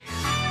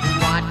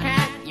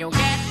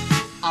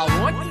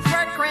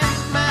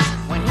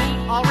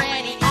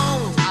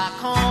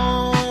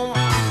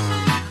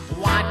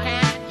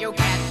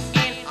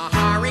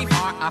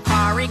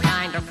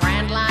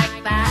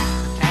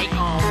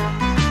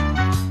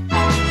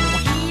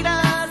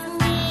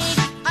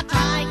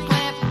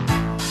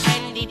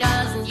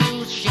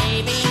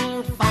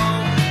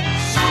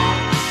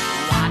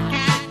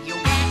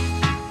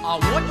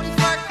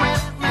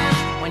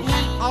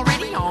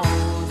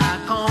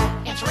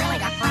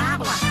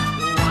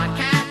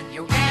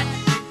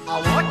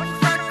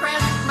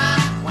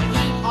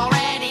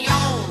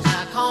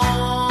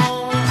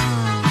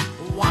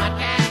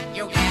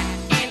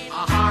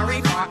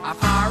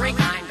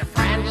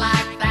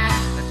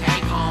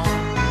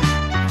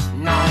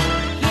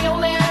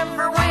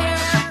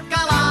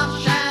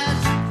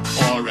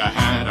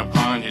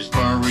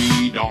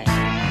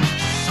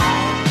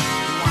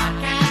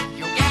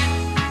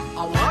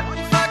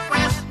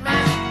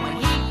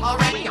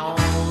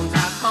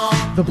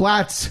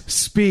Bladts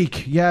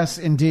speak. Yes,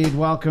 indeed.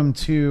 Welcome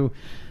to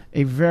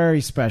a very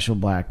special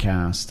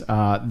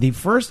Bladtcast. The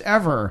first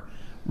ever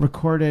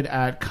recorded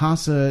at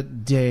Casa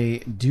de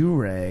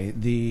Dure,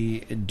 the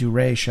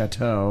Dure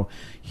Chateau,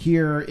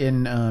 here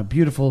in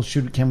beautiful,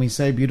 can we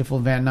say beautiful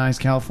Van Nuys,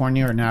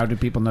 California, or now do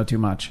people know too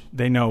much?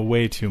 They know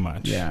way too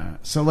much. Yeah.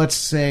 So let's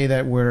say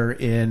that we're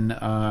in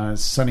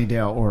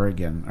Sunnydale,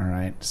 Oregon, all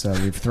right? So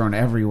we've thrown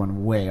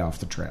everyone way off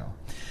the trail.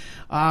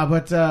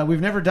 But we've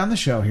never done the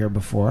show here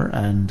before,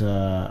 and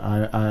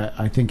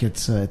I think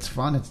it's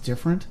fun, it's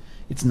different.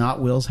 It's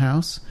not Will's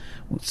house.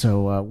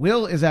 So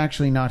Will is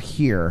actually not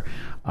here.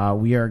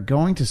 We are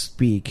going to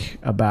speak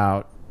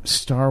about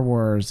Star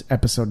Wars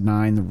Episode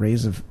 9, The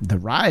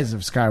Rise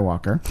of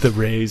Skywalker. The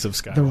Rays of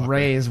Skywalker. The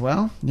Rays,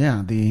 well,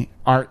 yeah, the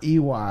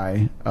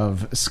R-E-Y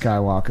of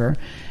Skywalker.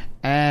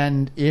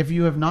 And if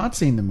you have not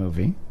seen the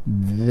movie,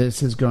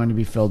 this is going to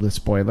be filled with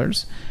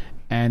spoilers.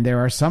 And there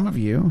are some of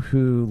you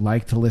who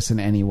like to listen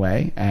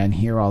anyway and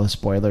hear all the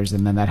spoilers,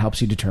 and then that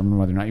helps you determine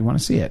whether or not you want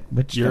to see it.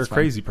 Which You're a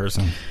crazy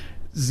person.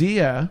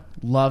 Zia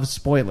loves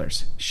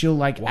spoilers.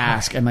 She'll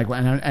ask and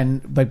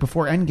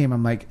before Endgame,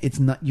 I'm like,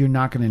 you're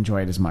not going to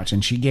enjoy it as much.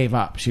 And she gave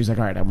up. She was like,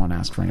 all right, I won't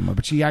ask for any more.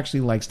 But she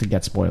actually likes to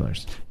get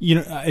spoilers. You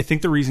know, I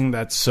think the reason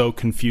that's so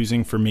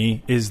confusing for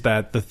me is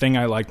that the thing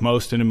I like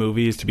most in a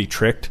movie is to be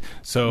tricked.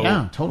 So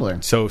yeah, totally.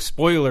 So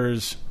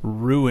spoilers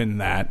ruin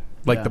that,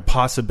 the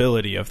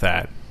possibility of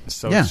that.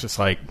 So it's just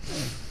like...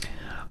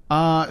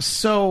 Will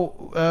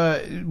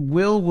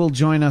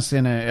join us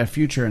in a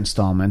future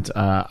installment.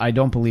 I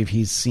don't believe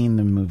he's seen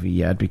the movie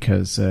yet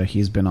because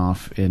he's been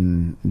off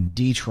in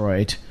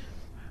Detroit,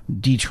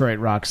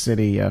 Rock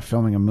City,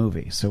 filming a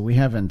movie. So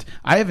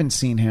I haven't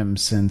seen him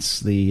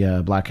since the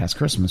Bladtcast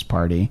Christmas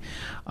party.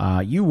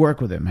 You work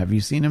with him. Have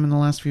you seen him in the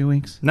last few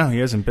weeks? No, he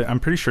hasn't been.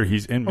 I'm pretty sure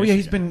he's in Michigan. Oh yeah,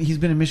 he's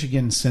been in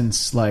Michigan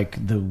since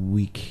the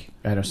week.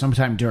 I don't know,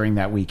 sometime during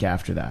that week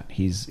after that.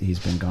 He's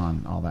been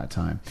gone all that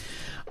time.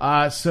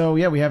 So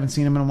yeah, we haven't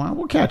seen him in a while.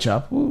 We'll catch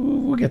up.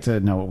 We'll get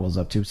to know what Will's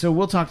up to. So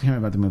we'll talk to him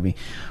about the movie.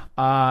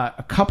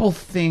 A couple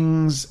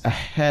things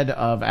ahead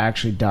of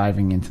actually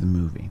diving into the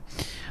movie.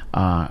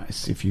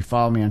 If you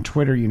follow me on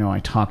Twitter, you know I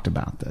talked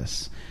about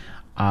this.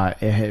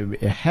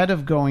 Ahead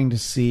of going to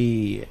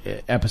see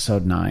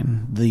Episode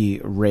 9,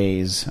 The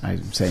Rays,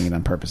 I'm saying it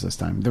on purpose this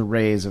time, The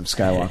Rays of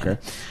Skywalker,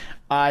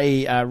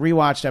 I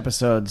rewatched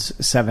episodes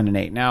 7 and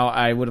 8. Now,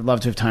 I would have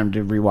loved to have time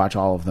to rewatch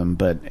all of them,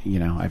 but,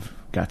 I've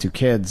got 2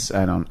 kids.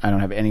 I don't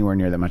have anywhere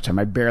near that much time.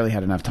 I barely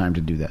had enough time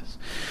to do this.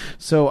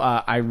 So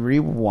I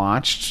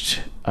rewatched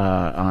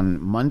on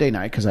Monday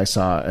night because I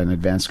saw an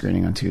advanced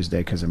screening on Tuesday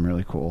because I'm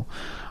really cool.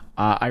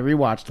 I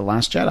rewatched The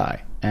Last Jedi,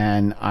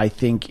 and I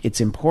think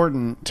it's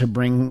important to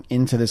bring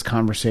into this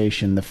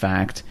conversation the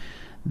fact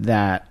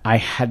that I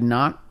had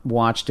not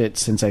watched it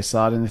since I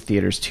saw it in the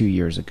theaters 2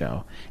 years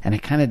ago, and I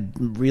kind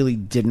of really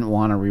didn't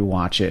want to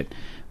rewatch it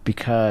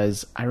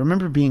because I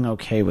remember being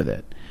okay with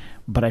it,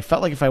 but I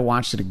felt like if I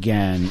watched it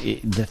again,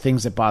 the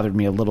things that bothered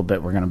me a little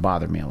bit were going to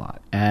bother me a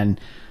lot. And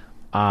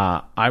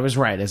I was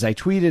right. As I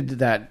tweeted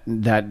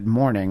that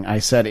morning, I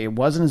said it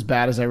wasn't as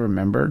bad as I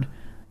remembered.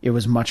 It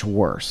was much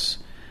worse.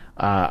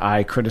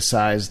 I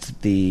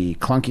criticized the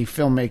clunky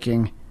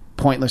filmmaking,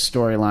 pointless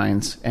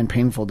storylines, and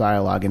painful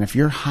dialogue. And if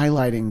you're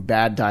highlighting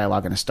bad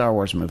dialogue in a Star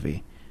Wars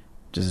movie,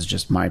 this is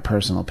just my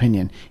personal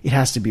opinion, it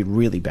has to be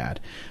really bad.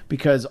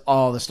 Because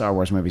all the Star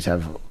Wars movies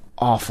have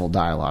awful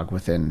dialogue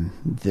within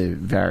the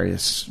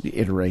various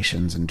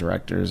iterations and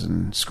directors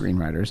and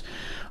screenwriters.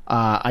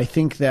 I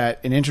think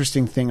that an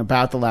interesting thing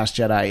about The Last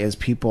Jedi is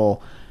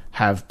people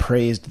have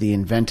praised the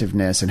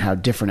inventiveness and how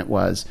different it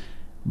was,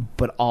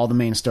 but all the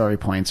main story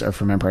points are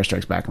from Empire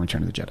Strikes Back and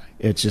Return of the Jedi.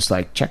 It's just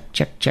like check,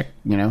 check, check,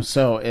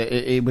 So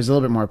it was a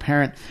little bit more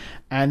apparent.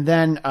 And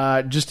then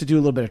just to do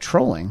a little bit of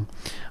trolling,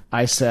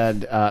 I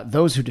said,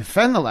 those who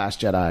defend The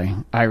Last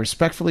Jedi, I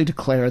respectfully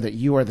declare that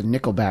you are the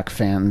Nickelback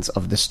fans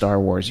of the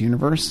Star Wars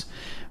universe.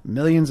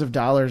 Millions of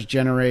dollars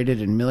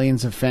generated and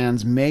millions of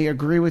fans may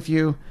agree with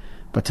you,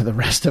 but to the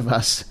rest of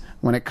us,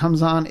 when it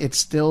comes on, it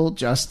still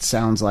just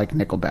sounds like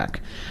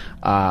Nickelback.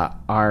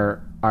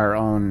 Our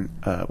own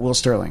Will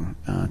Sterling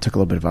took a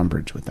little bit of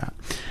umbrage with that.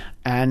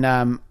 And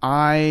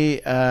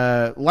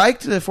I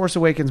liked The Force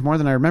Awakens more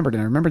than I remembered,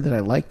 and I remembered that I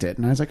liked it.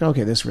 And I was like,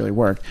 okay, this really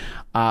worked.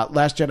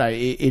 Last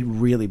Jedi, it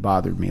really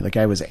bothered me. Like,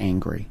 I was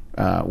angry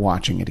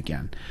watching it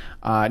again.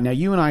 Now,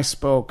 you and I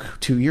spoke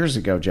 2 years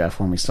ago, Jeff,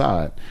 when we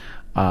saw it.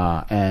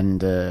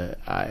 And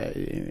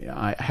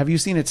have you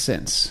seen it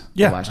since?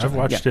 Yeah, I've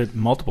watched it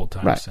multiple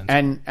times since.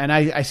 And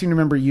I seem to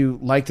remember you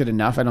liked it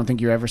enough. I don't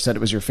think you ever said it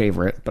was your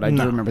favorite, but I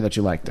do remember that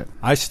you liked it.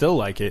 I still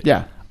like it.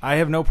 Yeah. I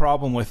have no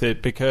problem with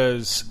it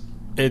because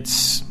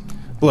it's...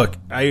 Look,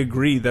 I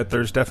agree that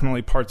there's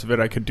definitely parts of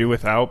it I could do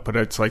without, but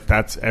it's like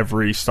that's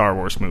every Star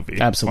Wars movie.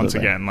 Absolutely. Once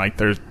again, like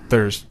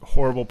there's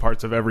horrible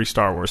parts of every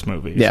Star Wars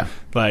movie. Yeah.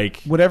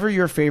 Like whatever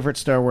your favorite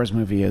Star Wars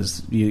movie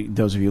is,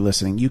 those of you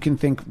listening, you can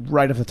think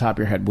right off the top of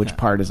your head which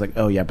part is like,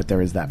 oh yeah, but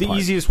there is that part. The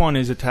easiest one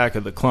is Attack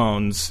of the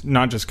Clones,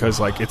 not just because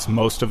like it's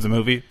most of the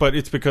movie, but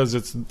it's because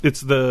it's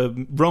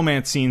the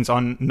romance scenes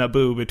on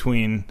Naboo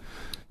between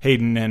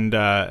Hayden and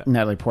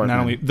Natalie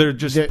Portman. They're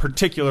just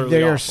particularly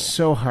They are awful.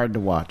 so hard to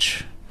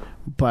watch,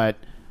 but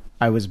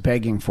I was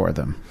begging for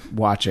them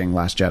watching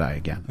Last Jedi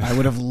again. I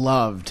would have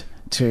loved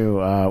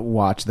to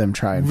watch them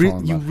try and fall in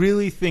love. You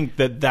really think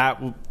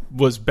that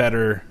was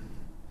better?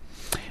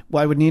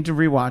 Well, I would need to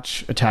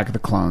rewatch Attack of the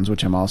Clones,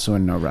 which I'm also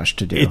in no rush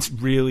to do. It's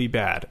really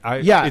bad.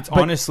 It's but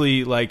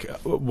honestly like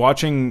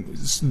watching.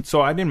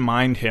 So I didn't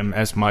mind him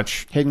as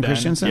much. Hayden then.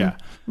 Christensen? Yeah.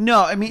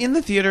 No, I mean, in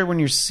the theater when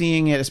you're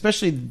seeing it,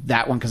 especially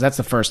that one, because that's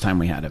the first time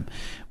we had him.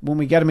 When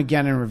we get him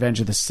again in Revenge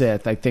of the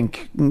Sith, I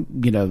think,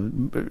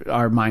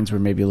 our minds were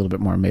maybe a little bit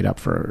more made up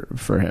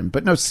for him.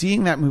 But no,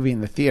 seeing that movie in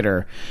the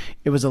theater,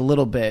 it was a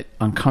little bit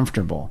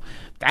uncomfortable.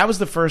 That was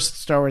the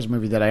first Star Wars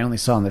movie that I only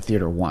saw in the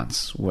theater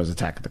once, was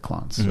Attack of the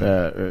Clones.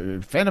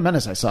 Phantom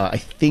Menace I saw, I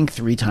think,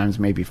 3 times,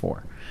 maybe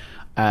 4.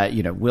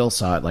 Will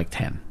saw it like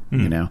 10,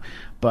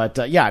 But,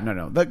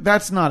 no.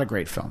 That's not a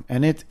great film.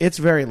 And it's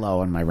very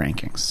low on my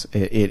rankings.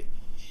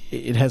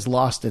 It has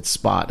lost its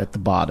spot at the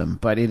bottom,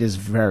 but it is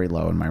very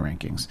low in my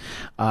rankings.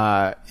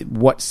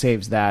 What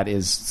saves that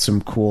is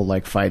some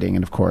cool fighting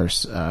and, of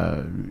course,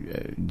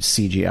 CGI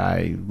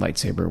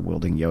lightsaber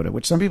wielding Yoda,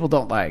 which some people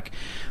don't like.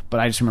 But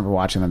I just remember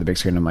watching on the big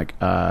screen. And I'm like,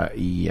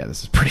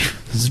 this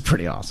is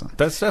pretty awesome.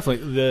 That's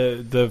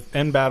definitely the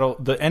end battle,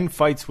 the end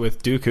fights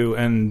with Dooku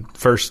and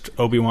first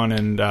Obi-Wan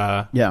and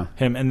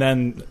him, and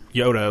then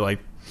Yoda.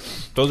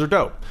 Those are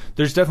dope.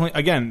 There's definitely,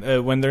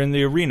 again, when they're in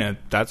the arena,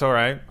 that's all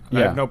right. I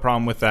have no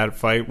problem with that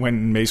fight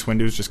when Mace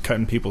Windu's just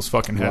cutting people's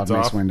fucking heads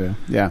off. Mace Windu,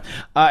 yeah.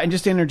 And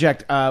just to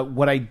interject,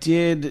 what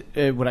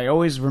I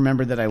always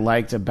remembered that I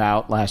liked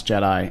about Last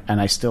Jedi, and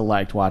I still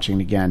liked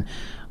watching it again,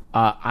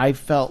 I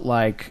felt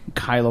like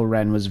Kylo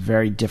Ren was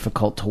very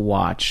difficult to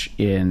watch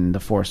in The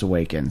Force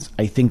Awakens.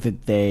 I think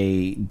that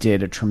they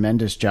did a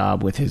tremendous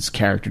job with his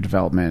character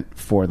development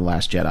for The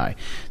Last Jedi.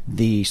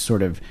 The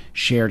sort of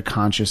shared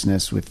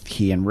consciousness with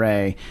he and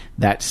Rey,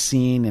 that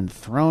scene in the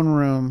throne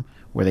room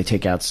where they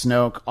take out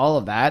Snoke, all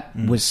of that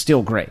was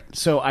still great.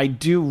 So I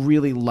do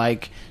really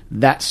like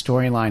that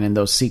storyline and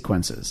those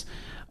sequences.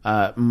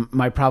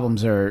 My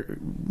problems are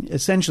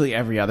essentially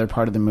every other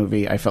part of the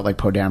movie. I felt like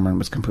Poe Dameron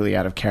was completely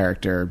out of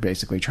character,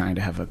 basically trying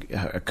to have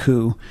a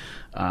coup.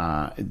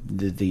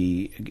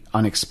 The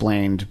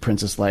unexplained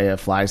Princess Leia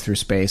flies through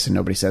space and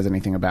nobody says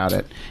anything about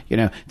it.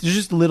 There's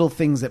just little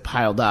things that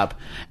piled up.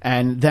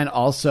 And then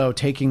also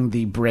taking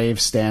the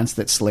brave stance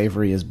that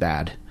slavery is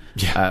bad.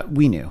 Yeah.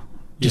 We knew.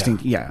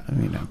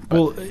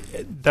 Well,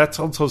 that's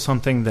also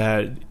something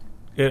that...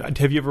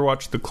 have you ever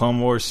watched the Clone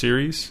Wars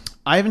series?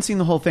 I haven't seen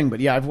the whole thing, but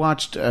yeah, I've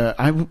watched...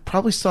 I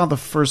probably saw the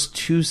first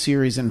 2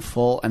 series in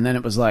full, and then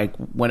it was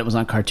when it was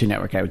on Cartoon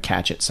Network, I would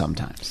catch it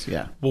sometimes,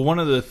 yeah. Well, one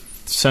of the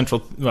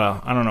central...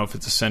 Well, I don't know if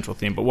it's a central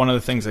theme, but one of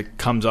the things that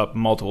comes up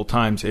multiple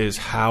times is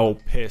how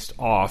pissed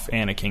off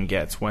Anakin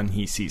gets when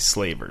he sees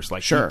slavers.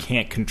 Sure. He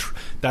can't control...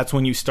 That's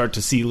when you start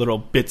to see little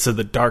bits of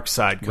the dark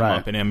side come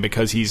up in him,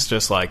 because he's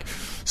just like,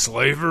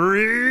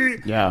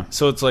 slavery! Yeah.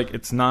 So it's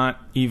it's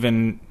not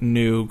even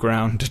new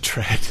ground to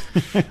tread.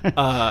 That's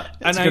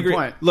and a good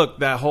point. Look,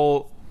 that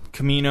whole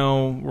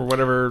Camino or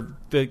whatever,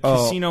 the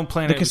casino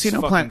planet. The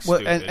casino planet.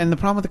 Well, and the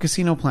problem with the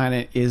casino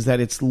planet is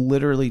that it's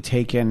literally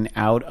taken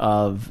out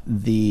of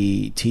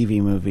the TV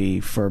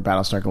movie for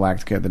Battlestar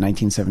Galactica, the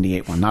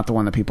 1978 one, not the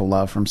one that people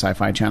love from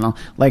Sci-Fi Channel,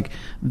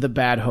 the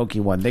bad hokey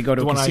one. They go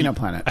to a casino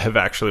planet. I have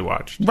actually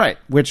watched, right,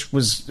 which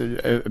was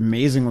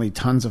amazingly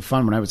tons of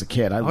fun when I was a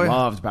kid. I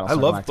loved Battlestar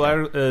Galactica. I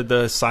loved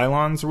the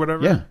Cylons or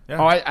whatever. Yeah.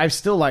 Oh, I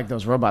still like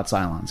those robot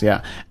Cylons.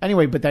 Yeah.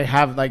 Anyway, but they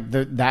have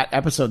that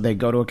episode. They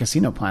go to a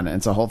casino planet.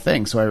 It's a whole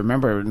thing. So I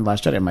remember in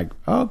Last Jedi, I'm like,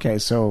 oh, okay,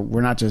 so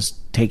we're not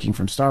just taking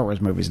from Star Wars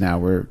movies now.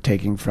 We're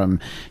taking from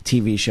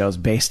TV shows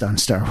based on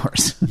Star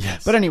Wars.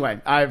 Yes. But anyway,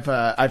 I've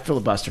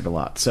filibustered a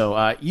lot.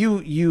 So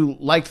you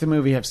liked the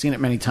movie, have seen it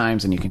many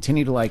times, and you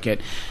continue to like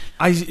it.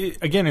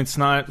 Again, it's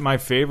not my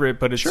favorite,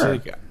 but it's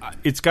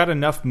it's got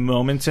enough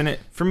moments in it.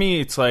 For me,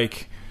 it's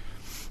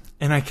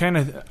and I kind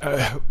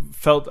of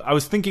felt... I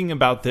was thinking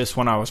about this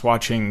when I was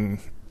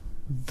watching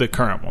the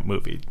current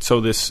movie.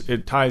 So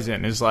it ties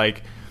in. Is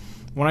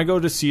when I go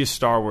to see a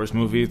Star Wars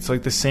movie, it's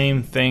the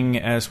same thing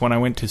as when I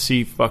went to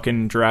see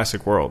fucking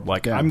Jurassic World.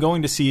 I'm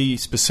going to see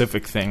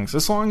specific things.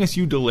 As long as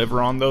you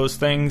deliver on those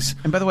things.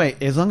 And by the way,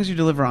 as long as you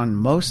deliver on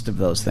most of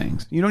those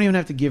things, you don't even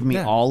have to give me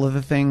all of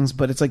the things,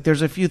 but it's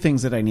there's a few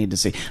things that I need to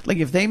see.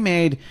 If they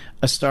made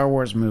a Star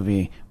Wars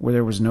movie where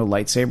there was no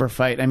lightsaber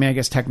fight, I mean, I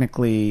guess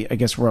technically,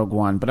 Rogue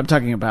One, but I'm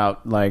talking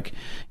about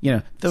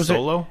those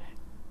Solo?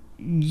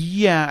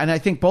 Yeah, and I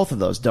think both of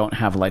those don't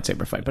have a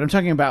lightsaber fight. But I'm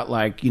talking about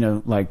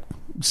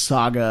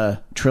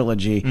saga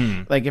trilogy.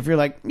 If you're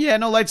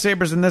no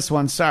lightsabers in this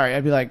one, sorry,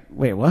 I'd be like,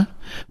 wait, what?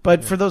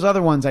 But for those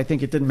other ones, I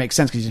think it didn't make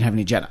sense because you didn't have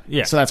any Jedi.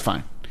 Yeah. So that's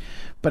fine.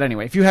 But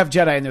anyway, if you have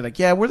Jedi and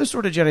they're we're the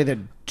sort of Jedi that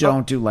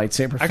don't do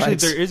lightsaber fights. Actually,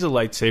 there is a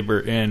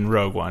lightsaber in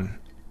Rogue One.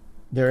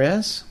 There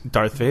is?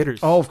 Darth Vader's.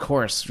 Oh, of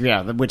course.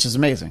 Yeah, which is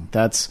amazing.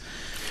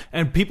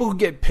 And people who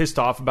get pissed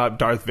off about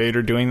Darth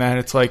Vader doing that,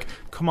 it's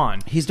come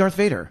on. He's Darth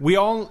Vader.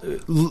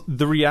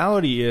 The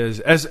reality is,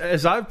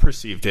 as I've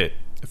perceived it,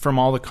 from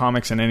all the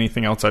comics and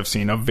anything else I've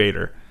seen of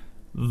Vader.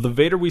 The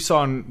Vader we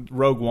saw in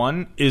Rogue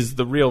One is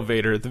the real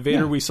Vader. The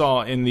Vader we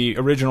saw in the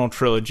original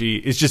trilogy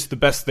is just the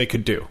best they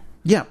could do.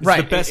 Yeah, it's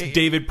the best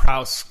David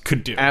Prowse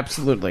could do.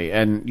 Absolutely.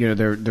 And,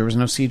 there was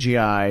no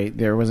CGI.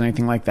 There wasn't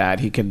anything like that.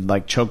 He could,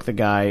 choke the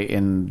guy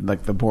in,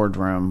 the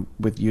boardroom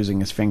with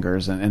using his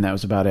fingers, and that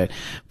was about it.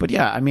 But,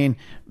 yeah, I mean,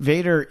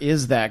 Vader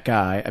is that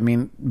guy. I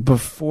mean,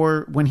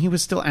 when he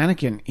was still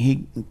Anakin,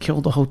 he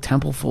killed a whole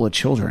temple full of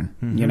children,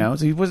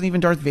 So he wasn't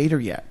even Darth Vader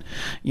yet,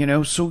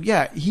 So,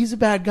 yeah, he's a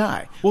bad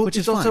guy. Well, which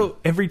it's is also, fine.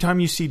 every time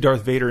you see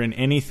Darth Vader in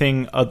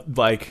anything,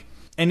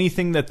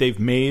 anything that they've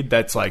made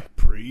that's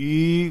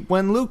pre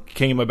when Luke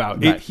came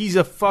about, right. He's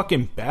a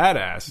fucking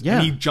badass. Yeah.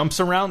 And he jumps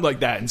around like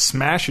that and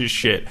smashes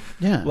shit.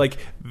 Yeah.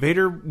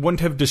 Vader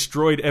wouldn't have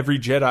destroyed every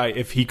Jedi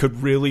if he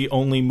could really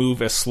only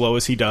move as slow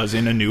as he does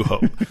in A New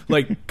Hope.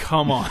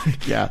 Come on.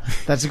 Yeah,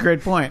 that's a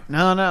great point.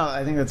 No,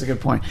 I think that's a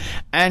good point.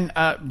 And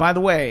by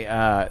the way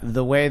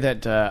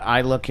that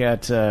I look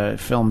at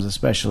films,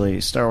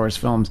 especially Star Wars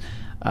films,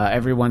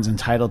 everyone's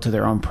entitled to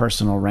their own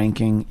personal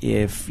ranking.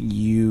 If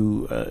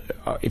you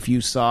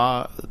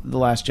saw The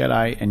Last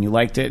Jedi and you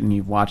liked it and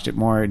you've watched it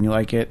more and you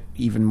like it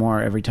even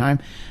more every time,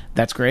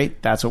 that's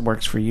great. That's what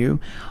works for you.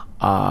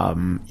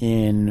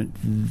 In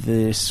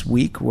this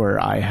week where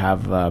I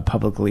have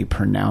publicly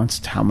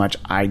pronounced how much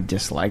I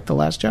dislike The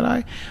Last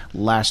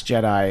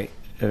Jedi,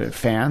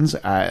 fans,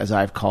 as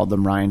I've called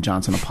them, Rian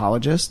Johnson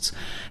apologists,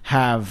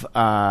 have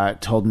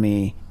told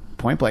me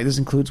point blank, this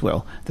includes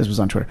Will, this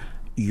was on Twitter,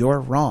 you're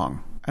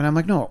wrong. And I'm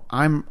like, no,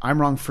 I'm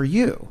wrong for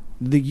you.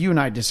 You and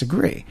I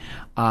disagree.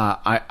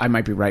 I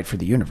might be right for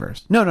the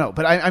universe. No,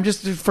 but I'm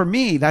just, for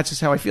me, that's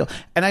just how I feel.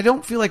 And I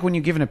don't feel like when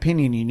you give an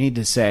opinion, you need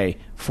to say,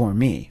 for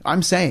me.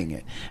 I'm saying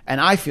it. And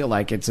I feel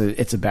like it's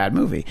a bad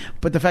movie.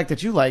 But the fact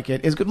that you like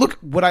it is good. Look,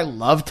 would I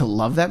love to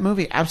love that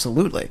movie?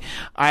 Absolutely.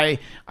 I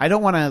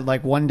don't want to,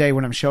 one day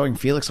when I'm showing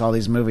Felix all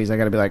these movies, I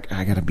got to be like,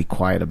 I got to be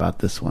quiet about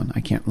this one.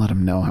 I can't let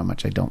him know how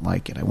much I don't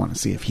like it. I want to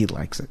see if he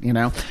likes it,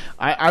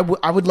 I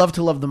would love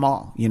to love them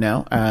all,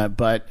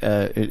 but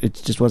it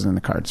just wasn't in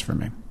the cards for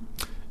me.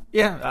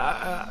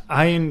 Yeah,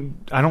 I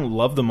don't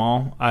love them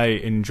all. I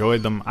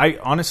enjoyed them.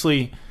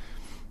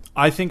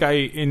 I think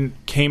I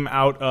came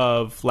out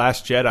of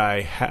Last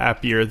Jedi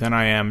happier than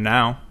I am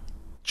now.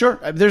 Sure,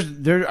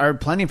 there are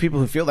plenty of people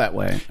who feel that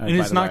way, and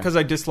it's not because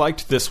I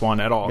disliked this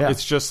one at all. Yeah.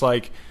 It's just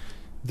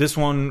this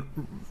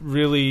one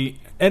really.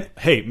 And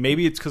hey,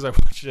 maybe it's because I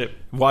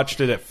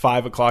watched it at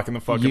 5 o'clock in the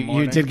fucking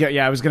morning. You did get,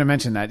 I was going to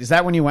mention that. Is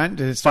that when you went?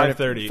 Did it start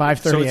 5:30?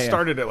 5:30. So it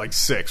started at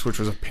 6, which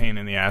was a pain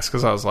in the ass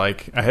because I was I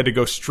had to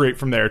go straight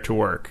from there to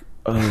work.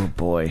 Oh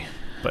boy!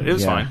 But it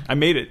was fine. I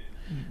made it.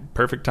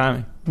 Perfect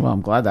timing. Well,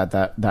 I'm glad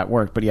that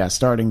worked. But yeah,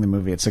 starting the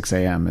movie at 6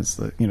 a.m. is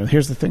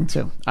here's the thing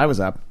too. I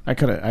was up. I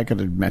could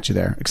have met you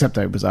there, except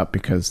I was up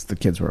because the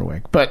kids were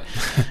awake. But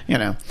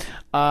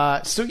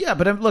so yeah.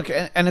 But look,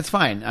 and it's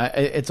fine.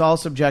 It's all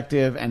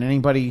subjective, and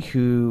anybody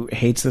who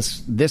hates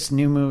this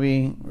new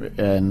movie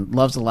and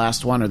loves the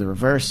last one or the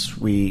reverse,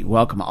 we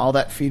welcome all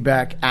that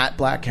feedback at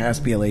Bladtcast,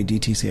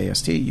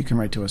 Bladtcast. You can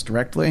write to us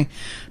directly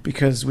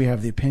because we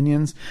have the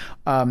opinions.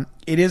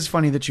 It is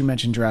funny that you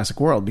mentioned Jurassic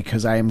World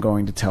because I am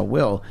going to tell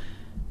Will.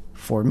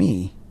 For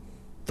me,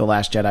 The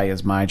Last Jedi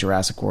is my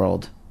Jurassic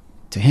World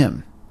to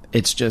him.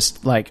 It's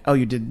just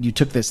you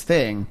took this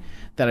thing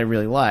that I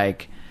really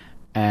like,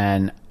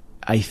 and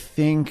I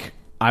think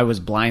I was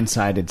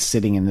blindsided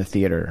sitting in the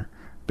theater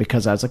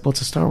because I was like, well,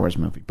 it's a Star Wars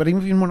movie. But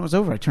even when it was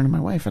over, I turned to my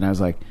wife and I was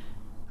like,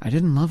 I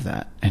didn't love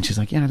that. And she's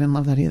like, yeah, I didn't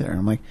love that either. And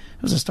I'm like,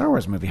 it was a Star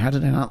Wars movie. How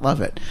did I not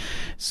love it?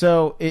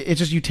 So it's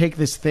just, you take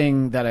this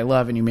thing that I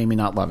love and you made me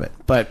not love it.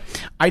 But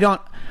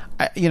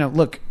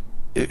look,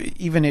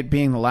 even it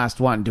being the last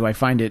one, do I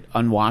find it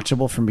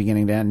unwatchable from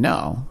beginning to end?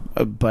 No.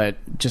 But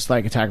just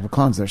like Attack of the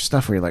Clones, there's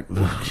stuff where you're like,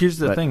 ugh. Here's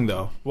the thing,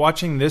 though.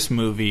 Watching this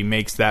movie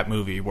makes that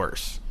movie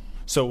worse.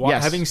 So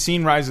having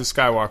seen Rise of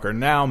Skywalker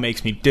now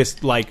makes me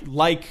dislike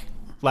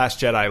Last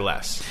Jedi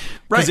less.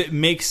 Because it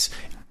makes...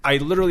 I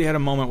literally had a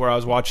moment where I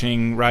was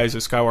watching Rise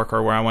of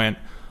Skywalker where I went,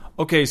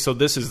 okay, so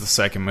this is the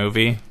second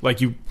movie.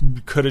 You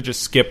could have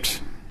just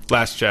skipped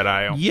Last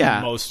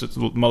Jedi,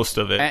 most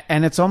of it.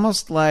 And it's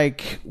almost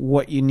like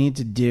what you need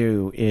to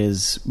do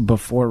is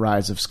before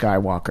Rise of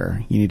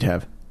Skywalker, you need to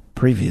have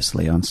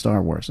previously on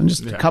Star Wars. And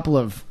just a couple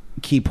of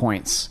key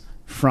points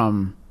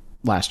from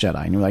Last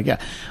Jedi. And you're like,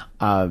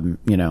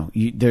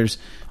 there's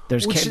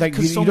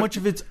because so much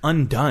of it's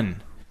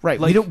undone.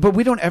 Right. But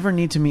we don't ever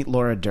need to meet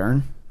Laura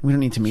Dern. We don't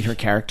need to meet her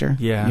character.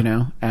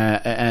 Yeah.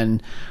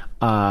 And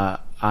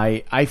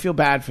I feel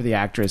bad for the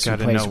actress who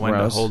plays Rose. Gotta know when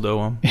to hold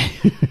them.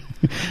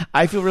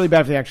 I feel really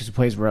bad for the actress who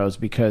plays Rose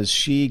because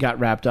she got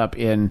wrapped up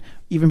in...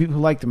 Even people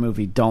who like the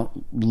movie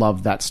don't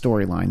love that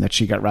storyline that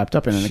she got wrapped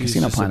up in the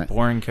Casino Planet. She's a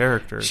boring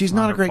character. She's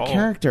not a great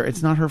character.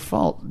 It's not her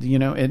fault,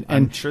 And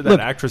I'm sure that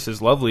actress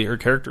is lovely. Her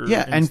character,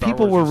 and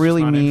people were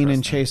really mean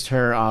and chased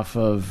her off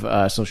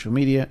of social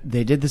media.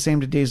 They did the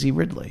same to Daisy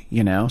Ridley,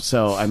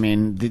 So I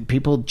mean,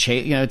 people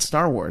chase. It's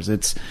Star Wars.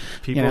 It's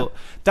people.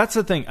 That's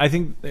the thing. I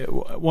think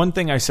one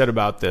thing I said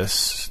about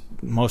this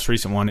most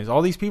recent one, is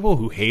all these people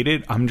who hate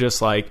it. I'm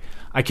just like,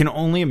 I can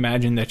only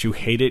imagine that you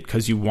hate it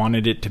because you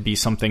wanted it to be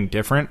something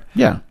different.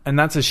 Yeah. And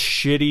that's a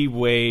shitty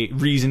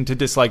reason to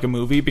dislike a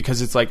movie,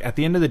 because it's like, at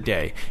the end of the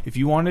day, if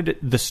you wanted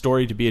the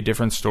story to be a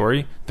different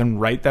story, then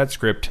write that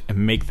script and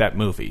make that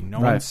movie.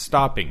 No one's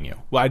stopping you.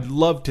 Well, I'd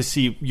love to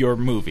see your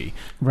movie.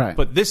 Right.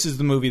 But this is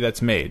the movie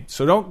that's made.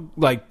 So don't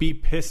like be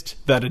pissed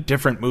that a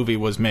different movie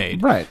was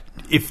made. Right.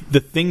 If the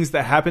things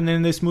that happened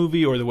in this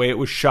movie or the way it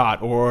was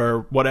shot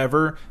or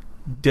whatever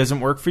doesn't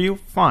work for you,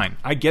 fine.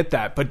 I get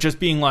that. But just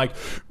being like,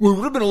 well, it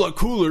would have been a lot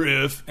cooler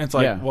if... And it's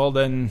like, well,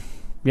 then...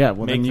 Yeah,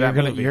 well, then you're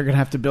gonna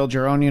have to build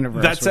your own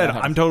universe. That said,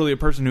 I'm totally a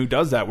person who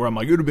does that, where I'm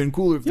like, it would have been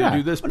cooler if they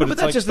do this. But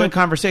that's just in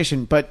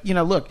conversation. But,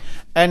 look,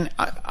 and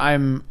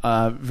I'm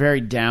very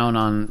down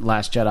on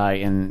Last Jedi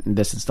in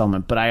this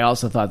installment, but I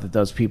also thought that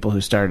those people who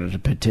started a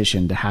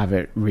petition to have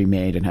it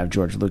remade and have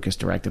George Lucas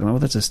directed, well,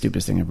 that's the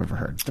stupidest thing I've ever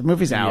heard. The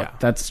movie's out. Yeah.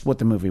 That's what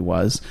the movie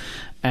was.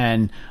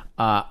 And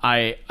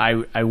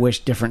I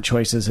wish different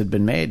choices had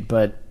been made,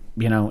 but...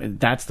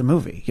 that's the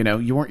movie.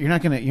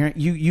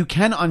 You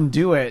can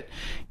undo it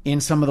in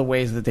some of the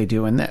ways that they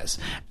do in this.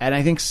 And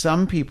I think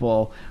some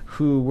people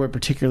who were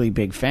particularly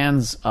big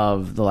fans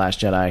of The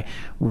Last Jedi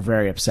were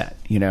very upset.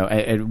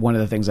 And one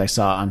of the things I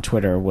saw on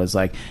Twitter was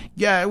like,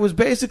 yeah, it was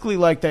basically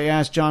like they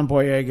asked John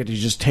Boyega to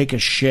just take a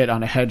shit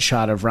on a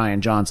headshot of Rian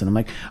Johnson. I'm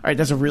like, all right,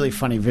 that's a really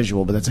funny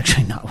visual, but that's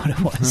actually not what it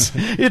was.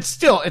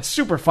 It's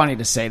super funny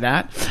to say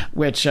that,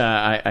 which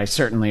I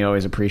certainly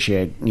always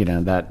appreciate,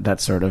 that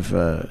sort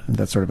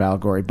of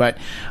allegory. But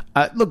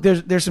look,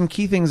 there's some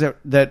key things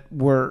that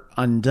were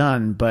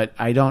undone, but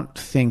I don't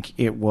think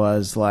it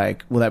was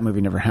like, well, that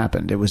movie never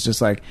happened. It was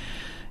just like,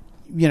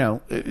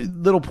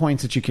 little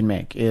points that you can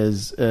make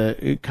is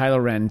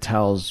Kylo Ren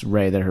tells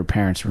Rey that her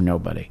parents were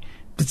nobody.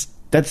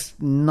 That's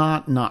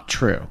not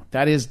true.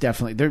 That is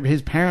definitely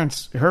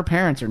her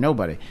parents are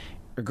nobody.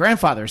 Her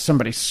grandfather is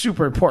somebody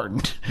super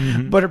important,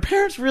 but her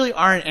parents really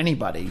aren't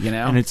anybody,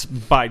 And it's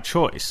by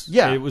choice.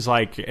 Yeah. It was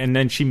like, and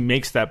then she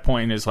makes that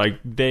point is like,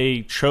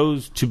 they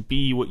chose to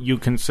be what you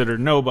consider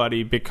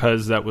nobody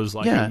because that was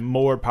like a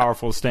more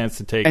powerful stance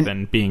to take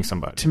than being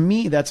somebody. To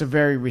me, that's a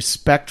very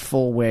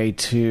respectful way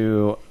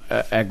to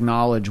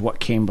acknowledge what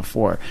came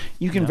before.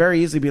 You can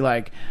very easily be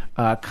like,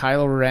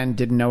 Kylo Ren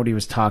didn't know what he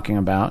was talking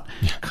about.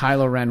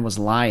 Kylo Ren was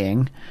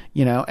lying,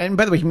 and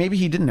by the way, maybe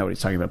he didn't know what he was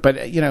talking about, but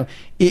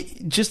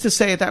just to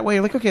say it that way,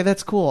 like, okay,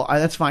 that's cool.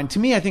 That's fine. To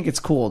me, I think it's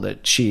cool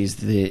that she's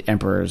the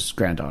Emperor's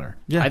granddaughter.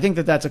 Yeah. I think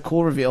that's a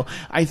cool reveal.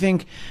 I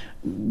think,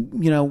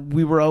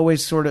 we were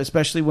always sort of,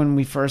 especially when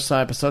we first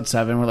saw episode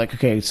 7, we're like,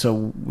 okay,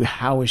 so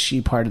how is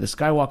she part of the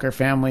Skywalker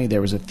family?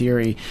 There was a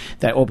theory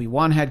that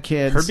Obi-Wan had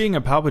kids. Her being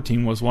a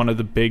Palpatine was one of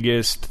the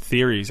biggest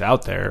theories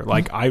out there.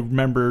 Like, I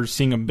remember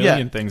seeing a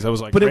million things. I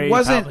was like, but it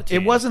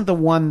wasn't the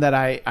one that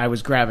I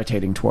was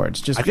gravitating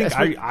towards. Just I think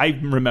I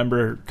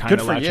remember kind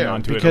of latching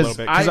onto it a little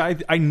bit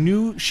because I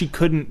knew she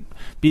couldn't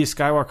be a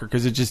Skywalker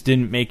because it just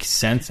didn't make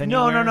sense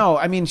anymore. No.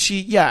 I mean,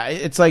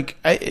 it's like,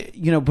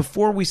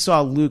 before we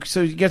saw Luke,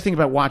 so you got to think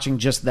about watching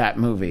just that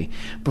movie.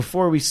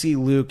 Before we see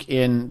Luke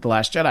in The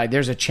Last Jedi,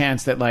 there's a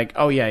chance that like,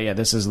 oh yeah,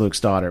 this is Luke's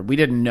daughter. We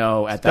didn't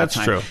know at that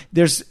time.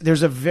 That's true.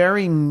 There's a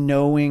very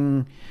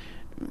knowing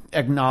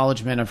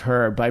acknowledgement of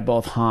her by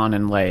both Han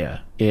and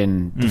Leia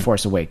in The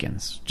Force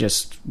Awakens,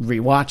 just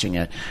rewatching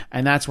it,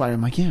 and that's why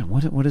I'm like, yeah,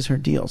 what is her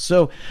deal?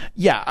 So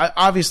yeah,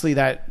 obviously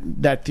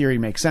that theory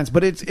makes sense,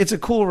 but it's a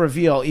cool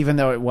reveal, even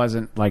though it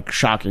wasn't like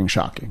shocking.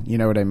 You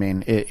know what I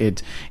mean?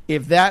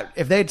 If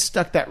they'd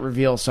stuck that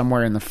reveal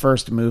somewhere in the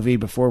first movie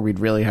before we'd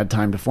really had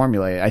time to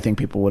formulate it, I think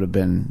people would have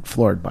been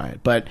floored by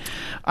it. But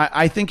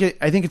I think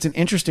it's an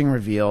interesting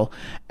reveal,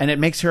 and it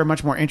makes her a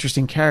much more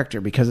interesting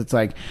character because it's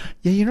like,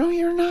 yeah, you're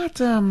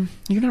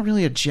not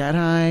really a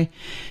Jedi.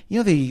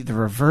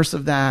 The reverse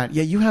of that.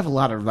 Yeah, you have a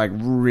lot of like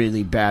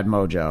really bad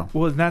mojo.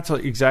 Well, and that's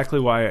exactly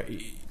why.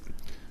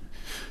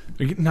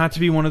 Not to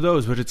be one of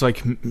those, but it's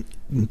like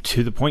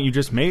to the point you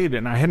just made,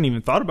 and I hadn't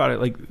even thought about it.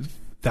 Like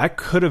that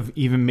could have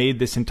even made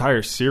this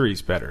entire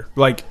series better.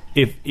 Like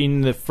if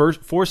in the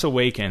first Force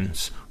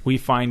Awakens we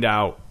find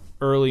out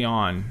early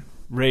on,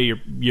 Rey,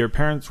 your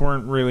parents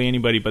weren't really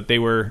anybody, but they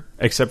were,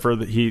 except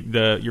for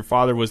your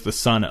father was the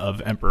son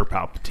of Emperor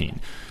Palpatine.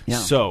 Yeah.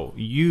 So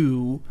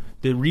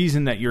the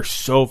reason that you're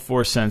so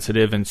force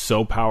sensitive and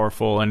so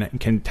powerful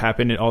and can tap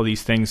into all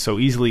these things so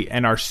easily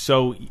and are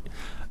so...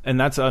 And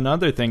that's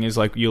another thing is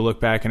like you look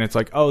back and it's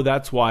like, oh,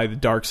 that's why the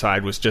dark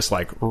side was just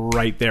like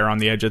right there on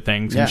the edge of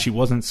things. And she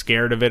wasn't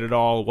scared of it at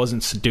all. It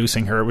wasn't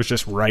seducing her. It was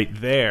just right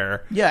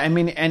there. Yeah, I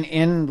mean, and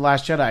in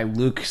Last Jedi,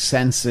 Luke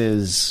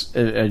senses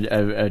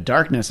a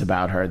darkness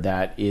about her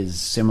that is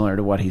similar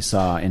to what he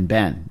saw in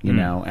Ben,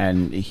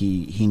 and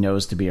he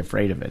knows to be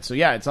afraid of it. So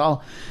yeah, it's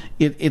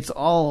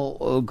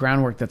all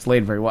groundwork that's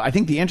laid very well. I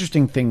think the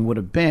interesting thing would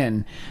have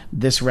been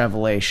this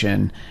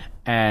revelation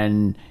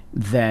and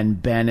then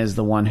Ben is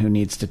the one who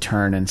needs to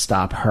turn and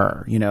stop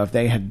her. You know, if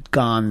they had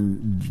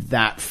gone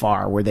that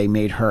far where they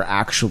made her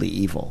actually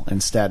evil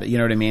instead, you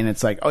know what I mean?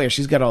 It's like, oh yeah,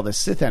 she's got all this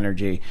Sith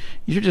energy.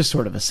 You're just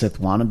sort of a Sith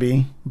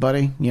wannabe,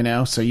 buddy, you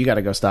know? So you got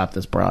to go stop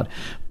this broad.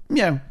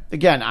 Yeah,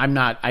 again,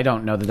 I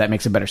don't know that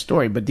makes a better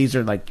story, but these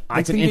are like,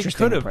 it's an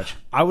interesting approach.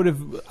 I would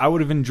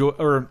have enjoyed,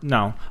 or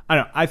no, I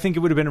don't. I think it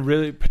would have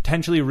been a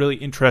potentially really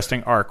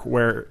interesting arc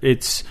where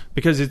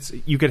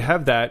you could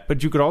have that,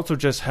 but you could also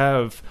just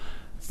have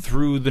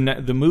through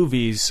the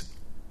movies,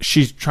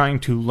 she's trying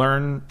to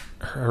learn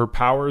her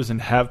powers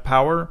and have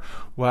power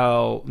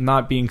while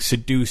not being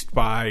seduced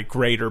by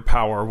greater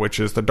power, which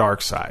is the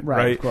dark side,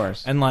 right? Of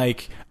course. And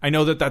like, I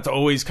know that that's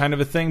always kind of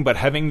a thing, but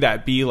having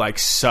that be like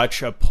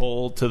such a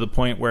pull to the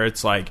point where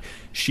it's like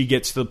she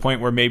gets to the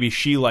point where maybe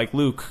she, like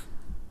Luke,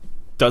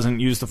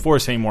 doesn't use the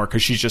Force anymore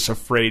because she's just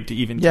afraid to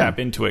even tap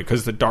into it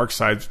because the dark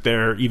side's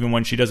there even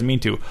when she doesn't mean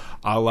to,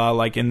 a la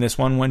like in this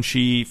one when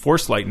she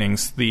Force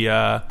lightnings the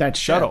that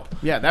shuttle.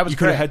 Yeah, that was you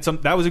could have had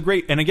some. That was a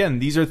great. And again,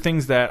 these are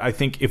things that I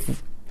think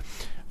if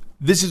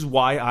this is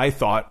why I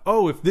thought,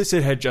 oh, if this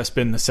had just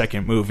been the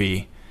second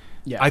movie,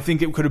 I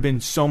think it could have been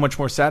so much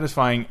more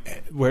satisfying.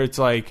 Where it's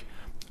like,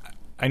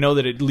 I know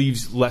that it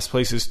leaves less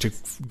places to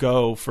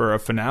go for a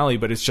finale,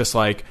 but it's just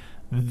like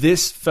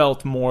this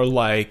felt more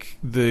like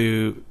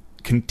the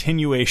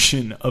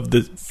continuation of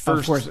the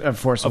first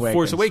Force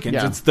Awakens.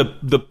 Yeah. It's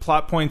the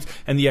plot points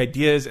and the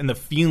ideas and the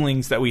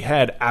feelings that we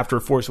had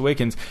after Force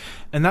Awakens,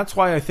 and that's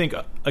why I think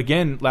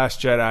again Last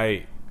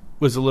Jedi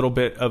was a little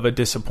bit of a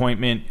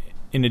disappointment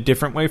in a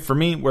different way for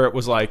me, where it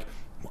was like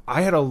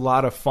I had a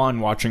lot of fun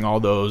watching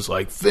all those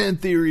like fan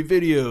theory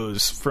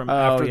videos from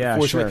after the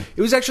Force Awakens.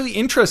 It was actually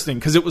interesting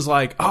because it was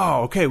like,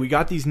 oh, okay, we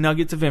got these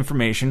nuggets of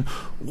information.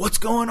 What's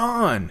going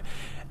on?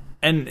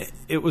 And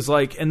it was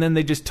like, and then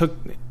they just took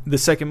the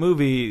second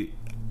movie.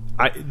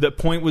 The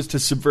point was to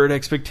subvert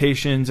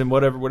expectations and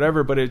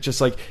whatever. But it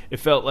just like, it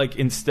felt like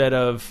instead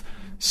of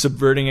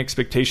subverting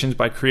expectations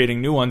by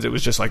creating new ones, it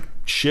was just like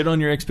shit on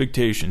your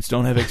expectations.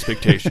 Don't have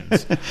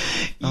expectations.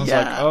 I was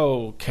like,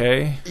 oh,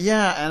 okay.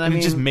 Yeah, and I mean,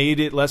 it just made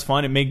it less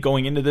fun. It made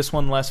going into this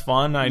one less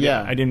fun. I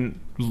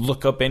didn't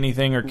look up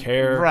anything or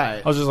care.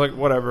 Right. I was just like,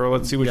 whatever.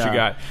 Let's see what you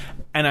got.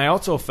 And I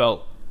also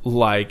felt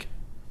like,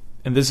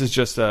 and this is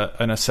just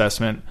an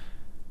assessment.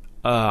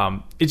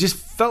 This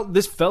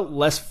felt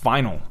less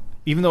final,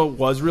 even though it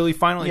was really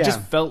final. It just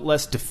felt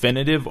less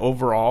definitive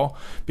overall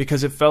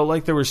because it felt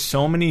like there were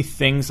so many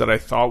things that I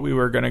thought we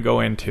were going to go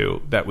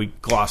into that we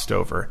glossed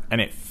over,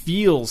 and it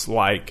feels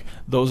like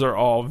those are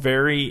all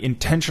very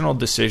intentional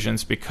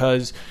decisions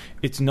because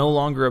it's no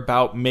longer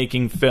about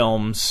making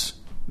films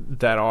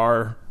that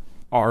are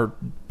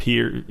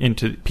peek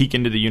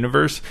into the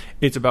universe.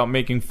 It's about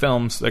making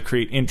films that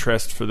create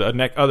interest for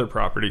the other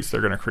properties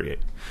they're going to create.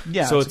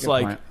 Yeah, so it's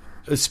like. Point.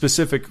 A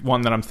specific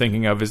one that I'm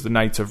thinking of is the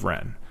Knights of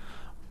Ren.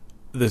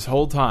 This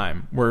whole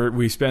time where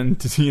we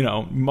spend,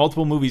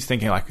 multiple movies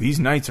thinking like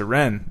these Knights of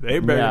Ren, they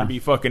better be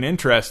fucking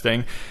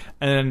interesting.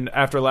 And then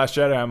after Last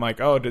Jedi, I'm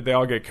like, oh, did they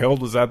all get killed?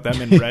 Was that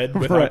them in red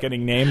without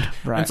getting named?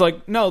 Right. And it's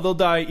like, no, they'll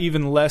die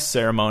even less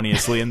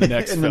ceremoniously in the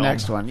next film. The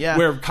next one, yeah.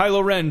 Where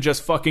Kylo Ren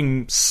just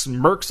fucking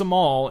smirks them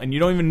all, and you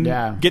don't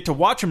even get to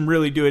watch him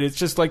really do it. It's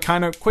just like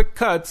kind of quick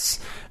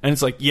cuts, and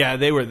it's like, yeah,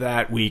 they were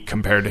that weak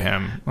compared to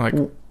him. Like,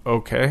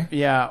 okay.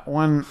 Yeah,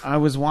 when I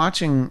was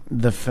watching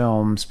the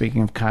film,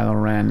 speaking of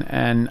Kylo Ren,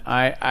 and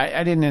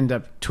I didn't end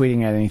up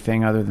tweeting at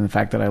anything other than the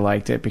fact that I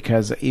liked it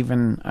because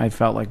even I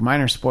felt like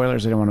minor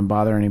spoilers, I didn't want to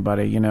bother anybody,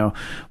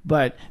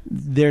 But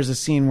there's a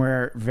scene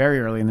where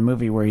very early in the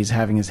movie where he's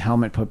having his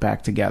helmet put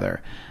back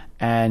together.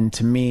 And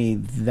to me,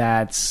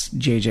 that's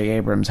J.J.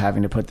 Abrams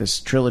having to put this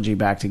trilogy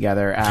back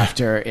together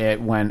after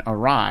it went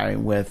awry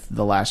with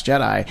The Last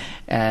Jedi.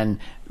 And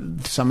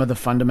some of the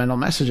fundamental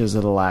messages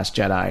of The Last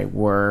Jedi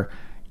were...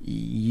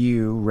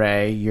 You,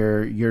 Rey,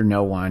 you're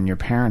no one. Your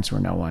parents were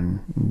no one.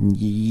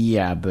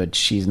 Yeah, but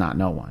she's not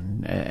no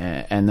one.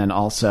 And then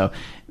also,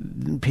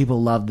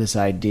 people love this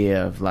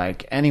idea of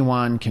like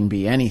anyone can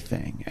be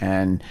anything.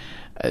 And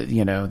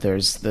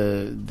there's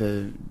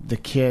the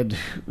kid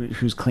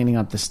who's cleaning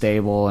up the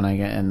stable,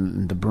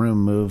 and the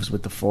broom moves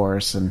with the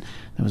Force, and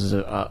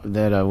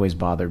that always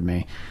bothered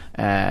me.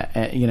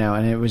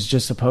 And it was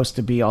just supposed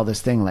to be all this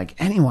thing like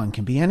anyone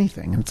can be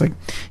anything, and it's like,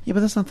 yeah,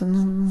 but that's not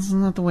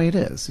the way it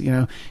is.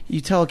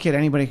 You tell a kid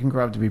anybody can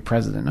grow up to be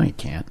president. No, you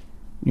can't.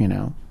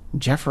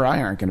 Jeff or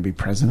I aren't going to be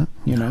president.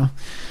 Not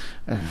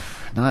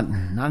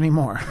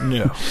anymore.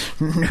 No,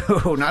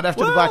 no, not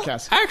after the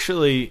Bladtcast.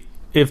 Actually,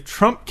 if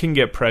Trump can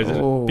get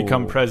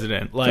become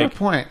president, like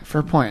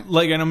fair point.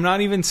 Like, and I'm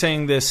not even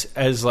saying this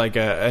as like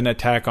an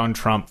attack on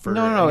Trump for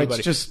anybody.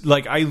 It's just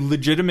like I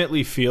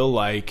legitimately feel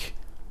like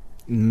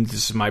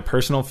this is my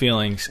personal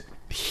feelings.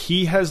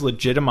 He has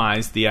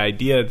legitimized the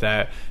idea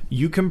that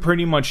you can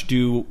pretty much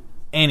do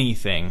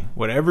anything,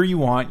 whatever you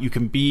want. You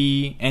can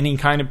be any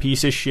kind of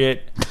piece of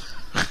shit.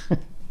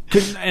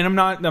 And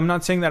I'm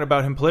not saying that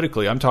about him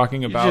politically. I'm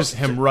talking about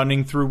him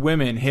running through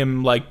women,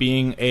 him like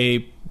being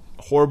a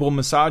horrible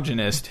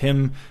misogynist,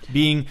 him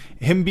being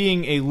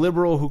a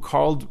liberal who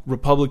called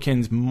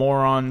Republicans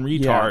moron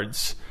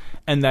retards.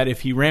 And that if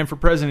he ran for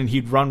president,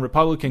 he'd run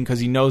Republican because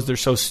he knows they're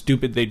so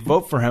stupid they'd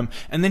vote for him.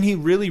 And then he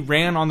really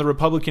ran on the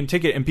Republican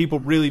ticket and people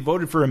really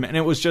voted for him. And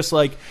it was just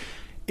like,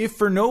 if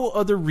for no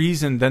other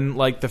reason than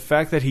like the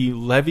fact that he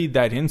levied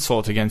that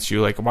insult against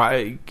you, like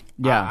why?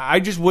 Yeah, I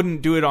just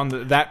wouldn't do it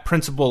on that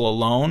principle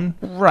alone.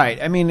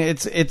 Right. I mean,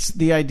 it's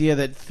the idea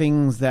that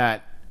things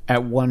that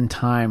at one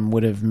time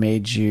would have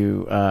made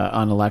you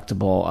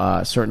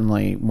unelectable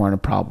certainly weren't a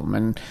problem.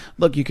 And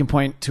look, you can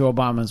point to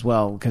Obama as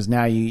well, because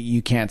now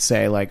you can't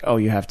say like, oh,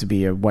 you have to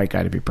be a white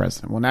guy to be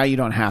president. Well, now you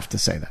don't have to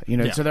say that, you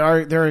know. Yeah. So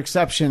there are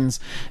exceptions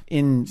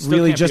in still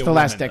really just the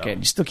last decade. Though.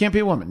 You still can't be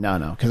a woman. No,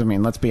 because I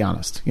mean, let's be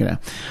honest, you know.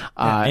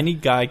 Any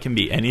guy can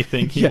be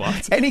anything he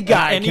wants. Any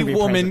guy, any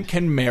woman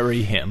can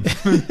marry him.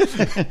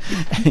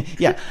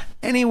 Yeah.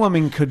 Any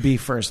woman could be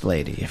first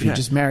lady if you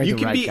just marry the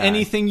right guy. You can be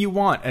anything you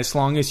want as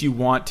long as you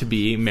want to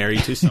be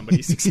married to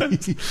somebody's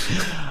success.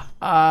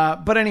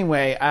 But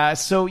anyway,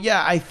 so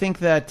yeah, I think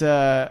that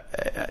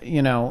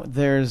you know,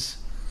 there's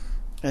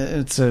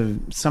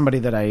somebody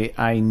that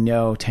I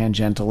know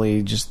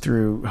tangentially just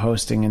through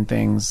hosting and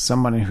things,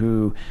 someone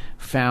who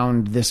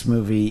found this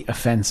movie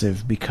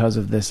offensive because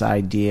of this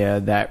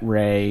idea that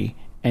Rey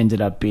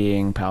ended up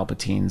being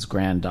Palpatine's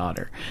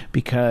granddaughter,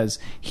 because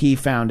he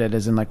found it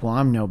as in like, well,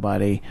 I'm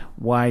nobody.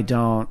 Why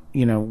do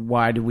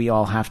we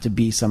all have to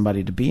be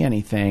somebody to be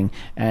anything?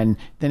 And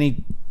then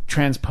he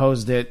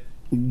transposed it.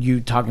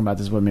 You talking about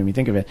this is what made me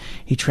think of it.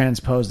 He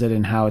transposed it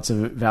in how it's a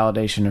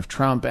validation of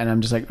Trump, and I'm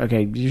just like,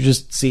 okay, you're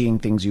just seeing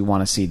things you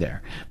want to see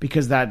there,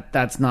 because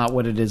that's not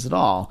what it is at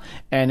all.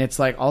 And it's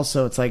like,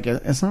 also, it's like,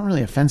 it's not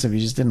really offensive. You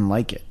just didn't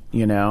like it,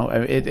 you know.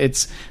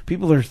 It's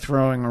people are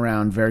throwing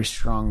around very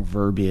strong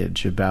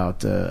verbiage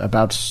about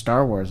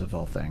Star Wars of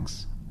all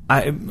things.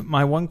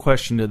 My one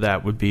question to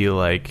that would be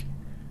like,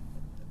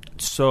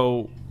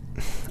 so,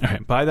 all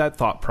right, by that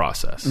thought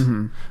process,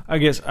 I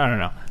guess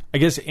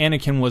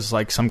Anakin was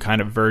like some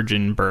kind of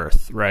virgin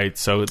birth, right?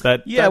 So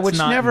that's which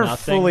never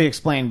nothing. Fully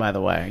explained, by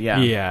the way.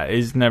 Yeah,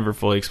 is never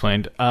fully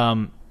explained.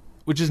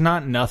 Which is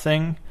not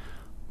nothing,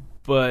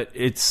 but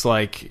it's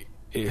like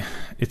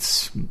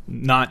it's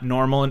not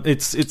normal.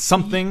 It's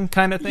something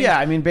kind of thing. Yeah,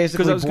 I mean,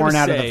 basically born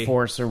out of the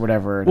Force or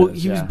whatever.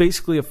 He was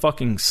basically a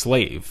fucking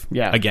slave.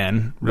 Yeah,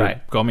 again,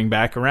 right. Going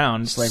back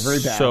around,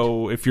 slavery bad.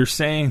 So if you're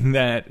saying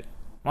that.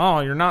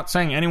 Oh, you're not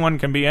saying anyone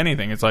can be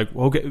anything. It's like,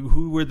 okay,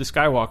 who were the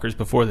Skywalkers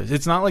before this?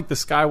 It's not like the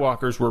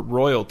Skywalkers were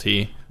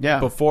royalty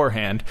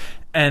beforehand.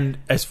 And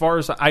as far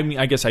as, I mean,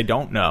 I guess I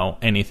don't know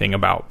anything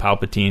about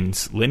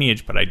Palpatine's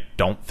lineage, but I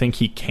don't think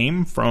he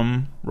came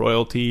from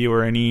royalty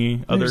or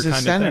any other kind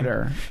of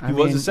thing. He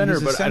was a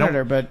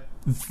senator, but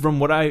from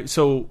what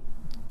so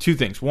two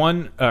things.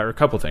 One, or a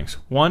couple things.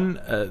 One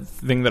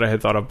thing that I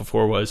had thought of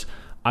before was,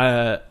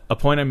 a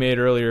point I made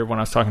earlier when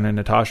I was talking to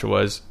Natasha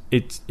was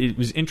it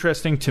was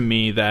interesting to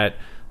me that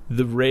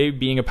the Rey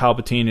being a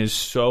Palpatine is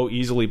so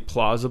easily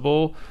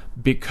plausible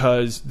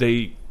because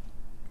they,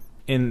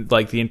 in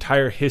like the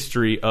entire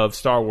history of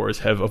Star Wars,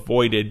 have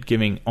avoided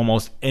giving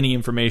almost any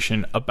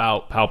information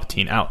about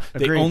Palpatine out.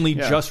 Agreed. They only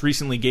just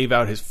recently gave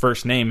out his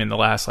first name in the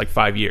last like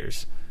 5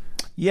 years.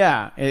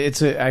 Yeah,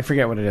 I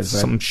forget what it is.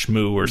 Some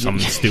Shmoo or some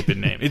stupid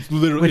name. It's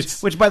literally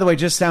which, by the way,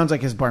 just sounds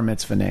like his bar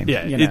mitzvah name.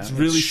 Yeah, it's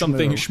really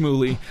something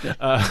Shmooly.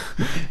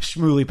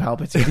 Shmooly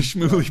Palpatine.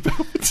 Shmooly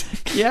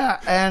Palpatine. Yeah,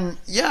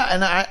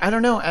 and I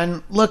don't know.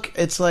 And look,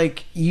 it's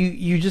like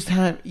you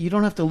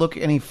don't have to look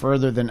any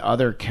further than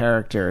other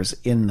characters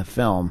in the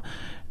film.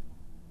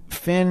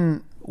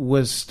 Finn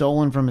was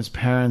stolen from his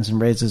parents and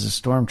raised as a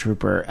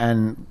stormtrooper,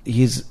 and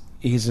he's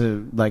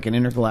an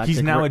intergalactic.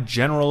 He's now a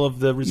general of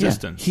the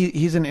Resistance. Yeah,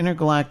 he's an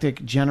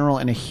intergalactic general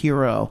and a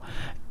hero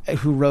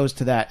who rose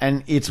to that.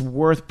 And it's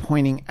worth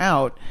pointing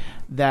out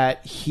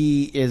that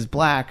he is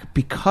black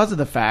because of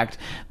the fact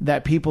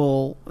that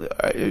people.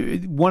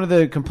 One of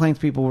the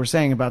complaints people were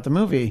saying about the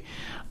movie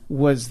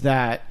was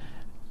that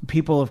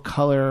people of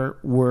color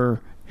were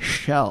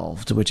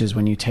shelved, which is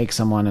when you take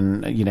someone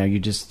and you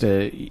just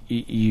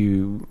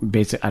you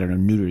basically, I don't know,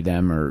 neuter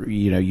them, or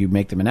you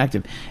make them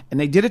inactive. And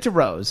they did it to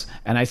Rose,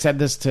 and I said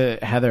this to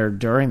Heather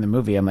during the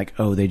movie. I'm like,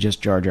 oh, they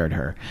just Jar Jar'd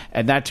her,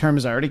 and that term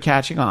is already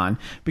catching on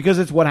because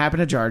it's what happened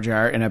to Jar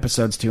Jar in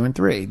episodes 2 and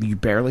 3. You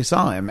barely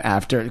saw him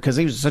after, because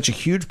he was such a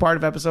huge part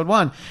of episode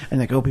 1, and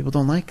like, oh, people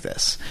don't like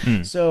this.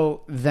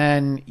 So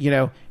then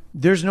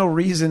there's no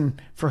reason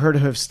for her to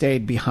have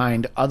stayed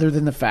behind other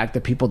than the fact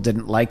that people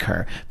didn't like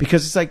her,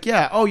 because it's like,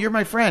 oh, you're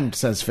my friend,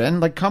 says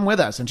Finn, like, come with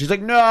us. And she's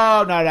like,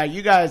 no,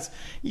 you guys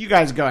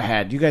go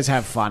ahead, you guys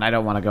have fun, I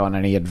don't want to go on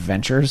any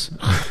adventures.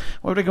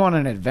 Why would I go on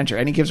an adventure?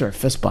 And he gives her a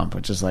fist bump,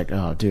 which is like,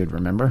 oh, dude,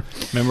 remember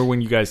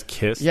when you guys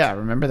kissed? Yeah,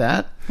 remember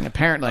that?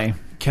 Apparently.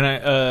 Can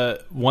I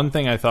one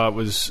thing I thought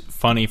was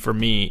funny for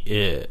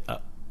me,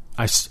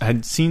 I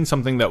had seen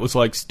something that was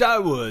like,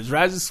 Star Wars,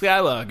 Rise of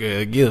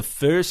Skywalker, give a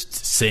first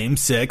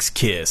same-sex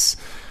kiss,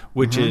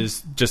 which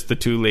is just the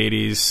two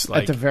ladies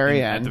like, at the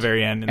very end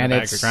in the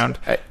background.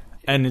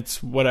 and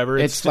it's whatever.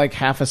 It's like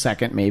half a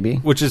second,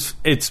 maybe.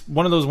 It's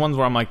one of those ones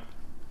where I'm like,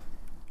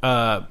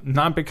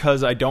 not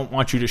because I don't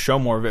want you to show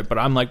more of it, but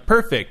I'm like,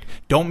 perfect.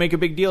 Don't make a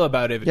big deal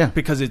about it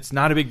because it's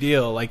not a big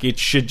deal. Like, it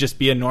should just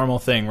be a normal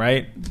thing,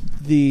 right?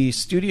 The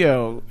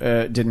studio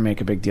didn't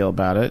make a big deal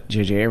about it.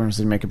 J.J. Abrams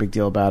didn't make a big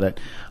deal about it.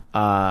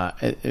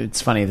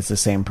 It's funny. It's the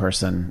same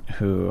person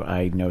who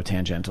I know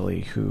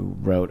tangentially who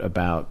wrote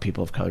about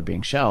people of color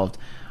being shelved,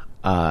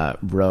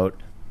 wrote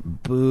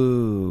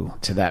boo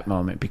to that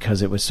moment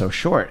because it was so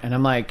short. And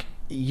I'm like,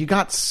 you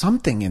got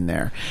something in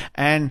there.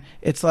 And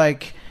it's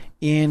like,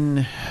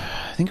 I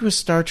think it was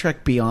Star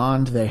Trek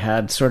Beyond, they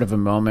had sort of a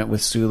moment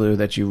with Sulu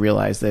that you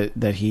realize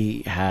that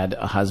he had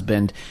a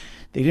husband.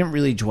 They didn't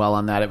really dwell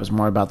on that. It was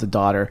more about the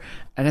daughter.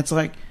 And it's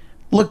like,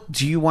 look,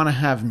 do you want to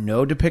have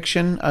no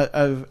depiction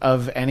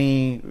of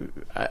any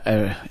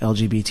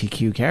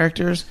LGBTQ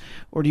characters?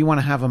 Or do you want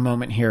to have a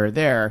moment here or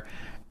there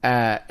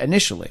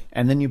initially?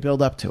 And then you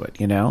build up to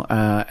it, you know?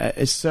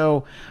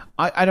 So...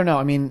 I don't know.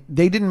 I mean,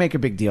 they didn't make a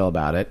big deal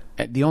about it.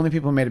 The only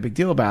people who made a big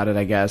deal about it,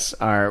 I guess,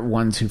 are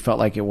ones who felt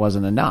like it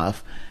wasn't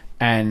enough.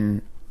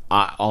 And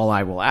all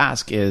I will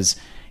ask is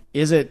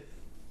it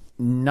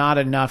not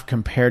enough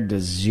compared to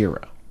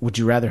zero? Would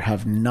you rather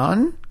have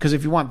none? Because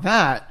if you want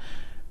that,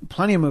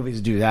 plenty of movies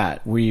do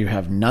that, where you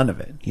have none of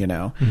it, you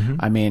know? Mm-hmm.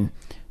 I mean,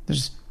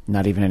 there's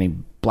not even any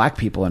black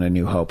people in A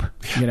New Hope,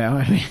 you know?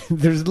 I mean,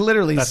 there's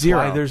literally zero.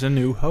 That's why there's A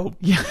New Hope.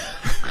 Yeah.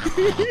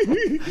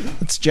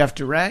 It's Jeff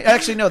Duray.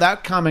 Actually, no,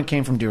 that comment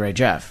came from Duray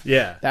Jeff.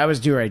 Yeah. That was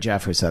Duray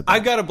Jeff who said that. I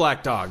got a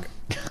black dog.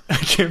 I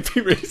can't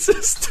be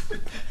racist.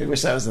 I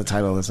wish that was the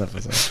title of this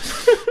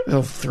episode.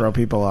 It'll throw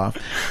people off.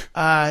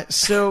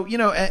 So, you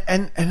know,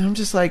 and I'm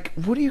just like,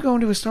 what are you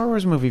going to a Star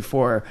Wars movie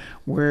for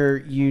where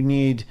you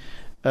need...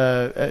 you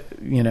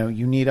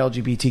need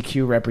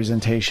LGBTQ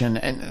representation,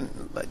 and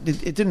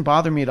it didn't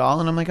bother me at all.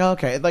 And I'm like, oh,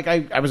 okay, like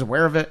I was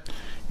aware of it.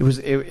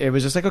 It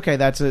was just like, okay,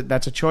 that's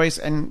a choice.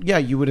 And yeah,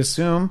 you would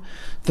assume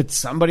that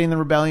somebody in the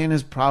rebellion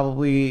is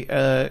probably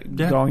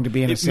going to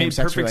be in a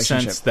same-sex relationship. It made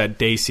perfect sense that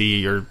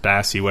Daisy or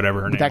Dassy,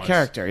 whatever her name was, that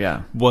character,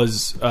 yeah,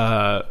 was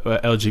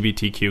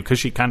LGBTQ because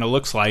she kind of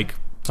looks like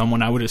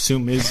someone I would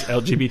assume is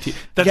LGBT.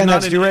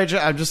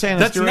 I'm just saying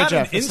that's not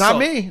an insult. It's not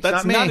me.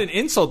 That's not an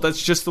insult. That's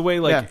just the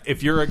way, like,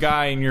 if you're a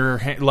guy and you're,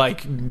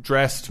 like,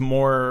 dressed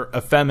more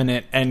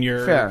effeminate and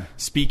you're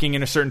speaking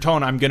in a certain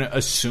tone, I'm going to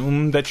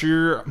assume that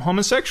you're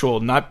homosexual.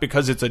 Not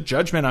because it's a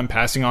judgment I'm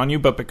passing on you,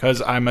 but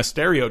because I'm a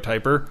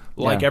stereotyper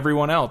like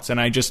everyone else, and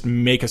I just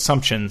make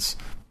assumptions.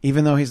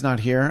 Even though he's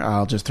not here,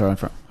 I'll just throw in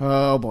front.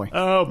 Oh, boy.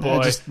 Oh,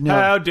 boy.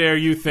 How dare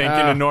you think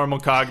in a normal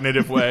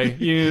cognitive way,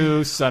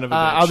 you son of a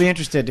bitch. I'll be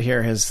interested to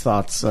hear his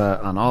thoughts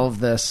on all of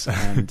this.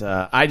 And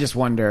I just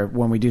wonder,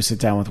 when we do sit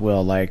down with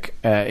Will, like,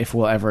 if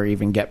we'll ever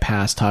even get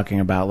past talking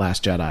about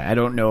Last Jedi. I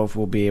don't know if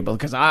we'll be able,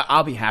 because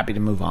I'll be happy to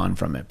move on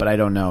from it, but I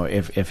don't know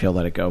if he'll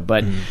let it go.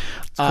 But it's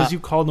because you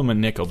called him a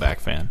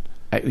Nickelback fan.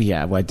 I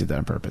did that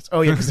on purpose.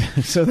 Oh, yeah.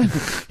 So then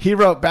he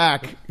wrote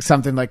back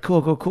something like,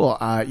 cool.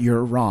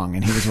 You're wrong.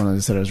 And he was one of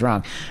those that said I was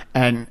wrong.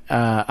 And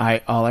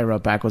all I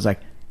wrote back was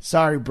like,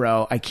 sorry,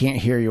 bro, I can't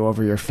hear you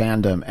over your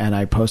fandom. And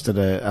I posted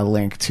a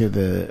link to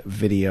the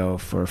video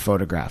for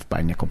Photograph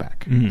by Nickelback.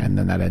 Mm-hmm. And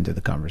then that ended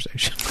the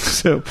conversation.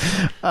 So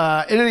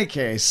in any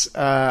case,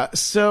 I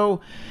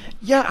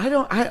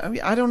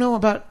don't know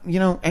about,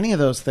 any of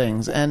those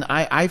things. And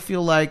I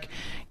feel like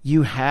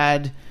you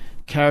had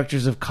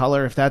characters of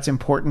color, if that's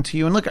important to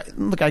you. And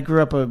look, I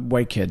grew up a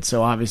white kid,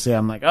 so obviously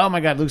I'm like, oh my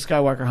god, Luke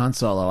Skywalker, Han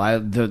Solo.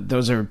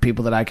 Those are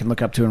people that I can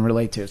look up to and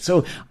relate to.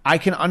 So I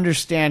can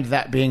understand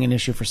that being an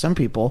issue for some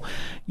people.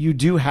 You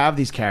do have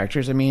these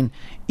characters. I mean,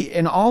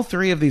 in all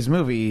three of these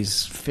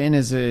movies, Finn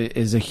is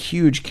a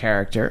huge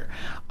character.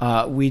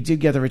 We did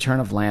get the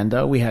return of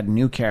Lando. We had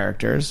new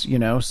characters,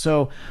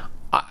 so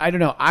I don't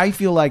know. I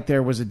feel like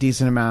there was a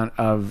decent amount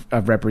of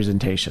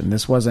representation.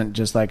 This wasn't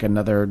just like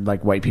another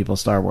like white people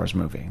Star Wars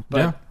movie.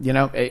 But,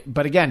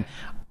 but again,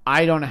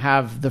 I don't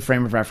have the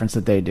frame of reference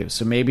that they do.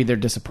 So maybe they're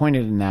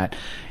disappointed in that.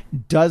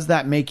 Does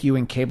that make you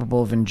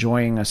incapable of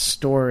enjoying a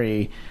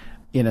story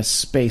in a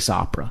space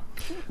opera?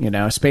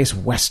 A space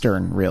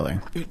western, really?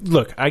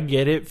 Look, I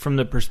get it from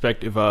the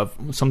perspective of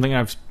something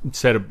I've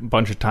said a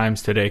bunch of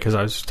times today because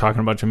I was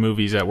talking a bunch of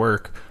movies at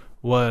work,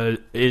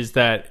 is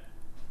that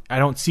I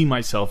don't see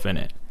myself in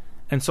it.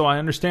 And so I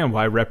understand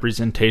why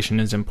representation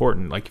is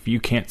important. Like, if you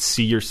can't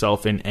see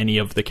yourself in any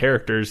of the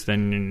characters,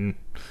 then,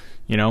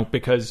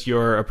 because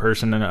you're a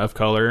person of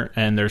color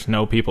and there's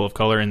no people of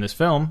color in this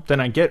film, then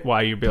I get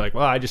why you'd be like,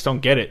 well, I just don't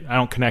get it. I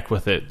don't connect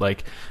with it.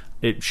 Like,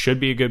 it should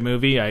be a good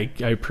movie. I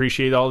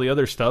appreciate all the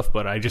other stuff,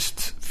 but I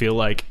just feel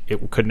like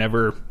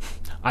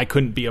I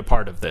couldn't be a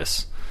part of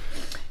this.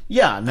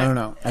 Yeah,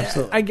 no,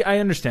 absolutely. I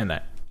understand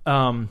that.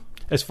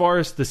 As far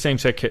as the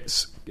same-sex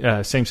kiss,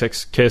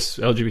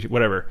 LGBT,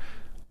 whatever,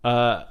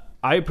 I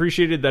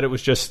appreciated that it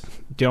was just,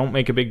 don't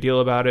make a big deal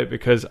about it,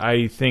 because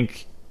I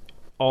think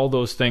all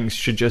those things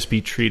should just be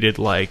treated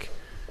like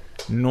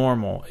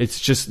normal.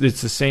 It's the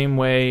same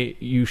way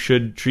you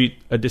should treat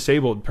a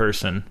disabled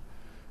person.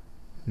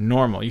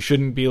 normal. You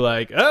shouldn't be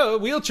like, oh,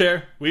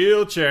 wheelchair.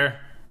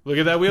 Look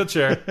at that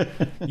wheelchair.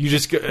 You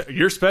just go,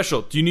 you're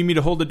special. Do you need me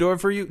to hold the door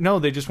for you? No,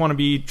 they just want to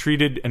be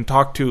treated and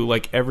talked to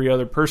like every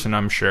other person,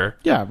 I'm sure.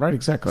 Yeah, right,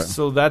 exactly.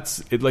 So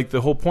that's it, like the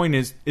whole point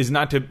is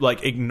not to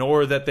like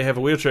ignore that they have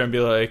a wheelchair and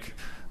be like,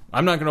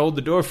 I'm not going to hold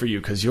the door for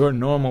you because you're a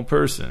normal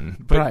person.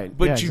 But, right.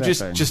 But yeah, you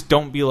exactly. just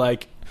don't be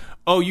like,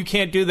 oh, you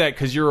can't do that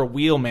because you're a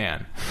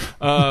wheelman.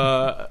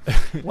 Well,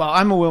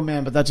 I'm a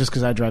wheelman, but that's just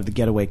because I drive the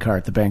getaway car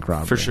at the bank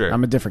robbery. For sure.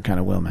 I'm a different kind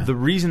of wheelman. The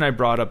reason I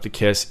brought up the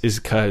kiss is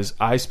because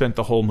I spent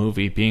the whole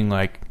movie being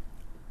like,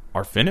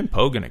 are Finn and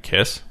Poe going to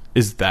kiss?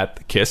 Is that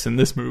the kiss in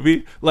this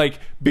movie? Like,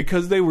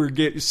 because they were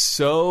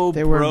bro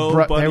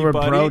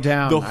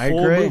down. I The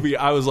whole agree. movie,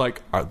 I was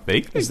like, are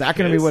they going to Is that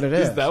going to be what it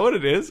is? Is that what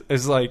it is?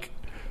 It's like,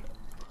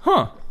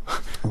 huh.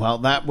 Well,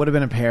 that would have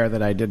been a pair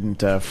that I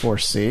didn't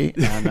foresee,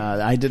 and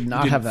I did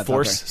not have that.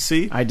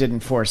 See? I didn't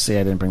foresee.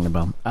 I didn't bring the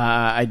bell.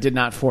 I did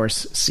not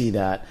foresee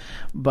that.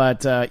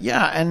 But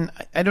yeah, and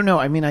I don't know.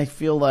 I mean, I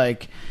feel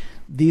like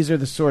these are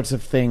the sorts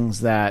of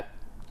things that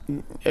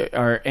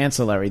are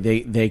ancillary.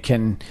 They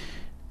can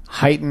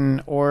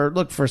heighten or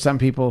look for some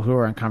people who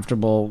are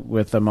uncomfortable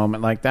with a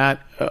moment like that.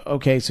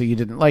 Okay, so you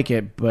didn't like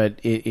it, but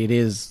it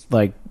is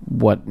like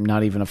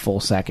not even a full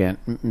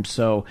second.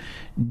 So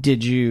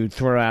did you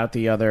throw out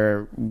the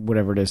other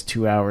whatever it is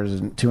 2 hours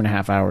and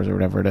 2.5 hours or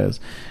whatever it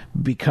is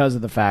because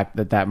of the fact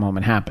that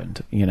moment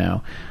happened,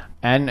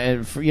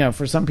 and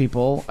for some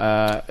people,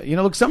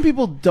 look, some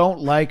people don't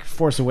like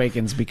Force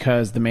Awakens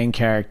because the main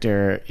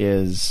character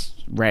is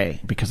Rey,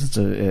 because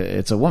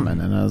it's a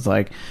woman, and I was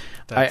like,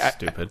 that's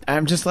stupid.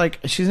 I'm just like,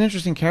 she's an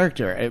interesting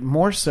character,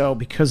 more so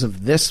because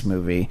of this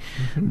movie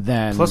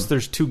than... Plus,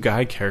 there's 2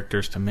 guy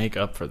characters to make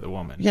up for the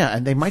woman. Yeah,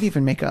 and they might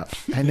even make up.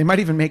 And they might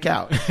even make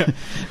out.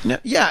 No,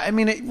 yeah, I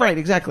mean, right,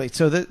 exactly.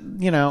 So,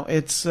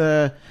 it's...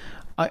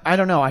 I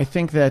don't know. I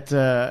think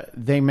that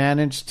they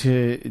managed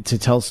to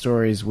tell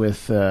stories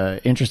with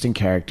interesting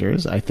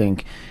characters. I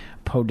think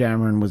Poe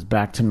Dameron was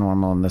back to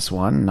normal in this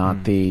one,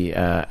 not the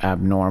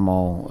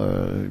abnormal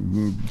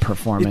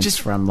performance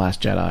from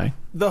Last Jedi.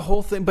 The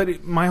whole thing,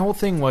 but my whole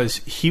thing was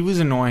he was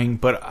annoying,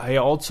 but I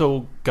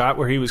also got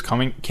where he was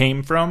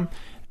came from,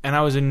 and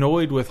I was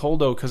annoyed with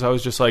Holdo because I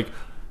was just like,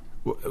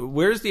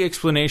 where's the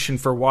explanation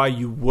for why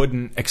you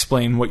wouldn't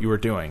explain what you were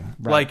doing?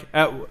 Right.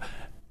 Like,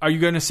 are you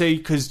going to say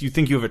because you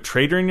think you have a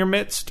traitor in your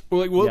midst?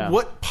 Or like,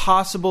 what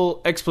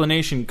possible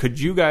explanation could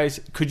you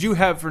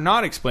have for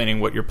not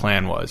explaining what your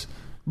plan was?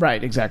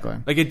 Right, exactly.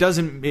 Like, it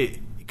doesn't...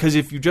 Because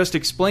if you just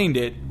explained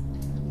it,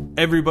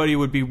 everybody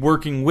would be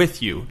working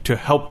with you to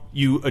help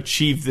you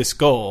achieve this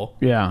goal.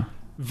 Yeah.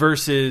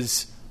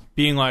 Versus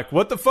being like,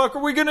 what the fuck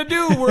are we going to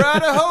do? We're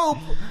out of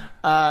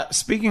hope.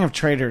 Speaking of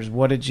traitors,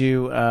 what did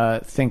you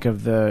think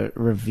of the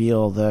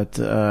reveal that...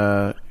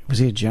 was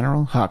he a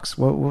general? Hux.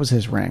 What was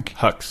his rank?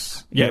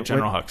 Hux. Yeah,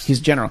 General Hux.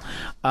 He's general.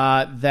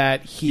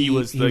 That he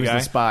was the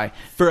spy.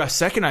 For a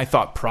second, I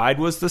thought Pride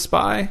was the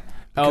spy.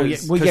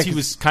 Because he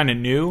was kind of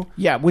new.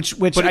 Yeah, which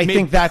I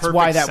think that's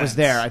why that was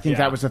there. I think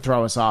that was to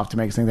throw us off, to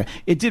make us think that.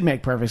 It did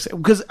make perfect sense.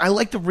 Because I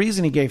like the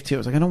reason he gave, too. I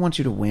was like, I don't want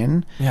you to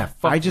win. Yeah,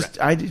 I just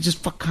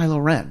fuck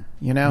Kylo Ren,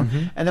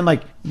 And then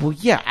like, well,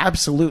 yeah,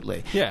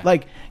 absolutely. Yeah.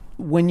 Like,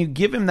 when you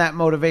give him that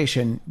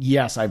motivation,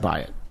 yes, I buy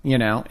it.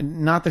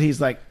 Not that he's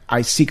like,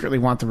 I secretly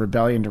want the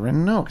rebellion to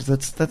win. No, because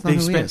that's not who he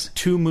is. They spent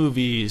 2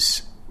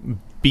 movies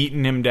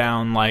beating him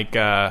down like...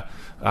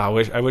 I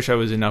wish I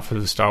was enough of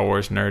a Star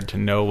Wars nerd to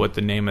know what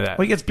the name of that.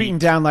 Well, he gets beaten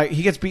down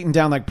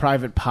like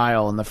Private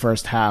Pile in the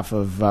first half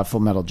of Full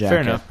Metal Jacket.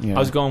 Fair enough. I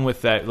was going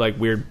with that like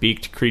weird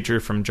beaked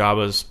creature from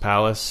Jabba's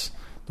palace,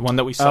 the one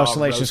that we saw. Oh,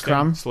 Salacious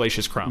Crumb.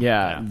 Salacious Crumb.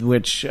 Yeah.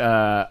 Which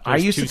I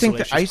used to think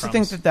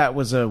that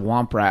was a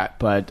Womp Rat,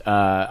 but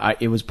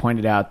it was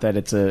pointed out that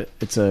it's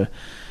a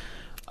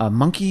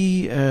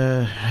monkey.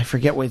 I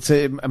forget what it's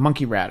a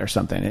monkey rat or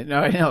something. No,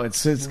 I know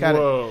it's got.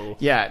 Whoa.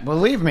 Yeah,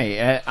 believe me.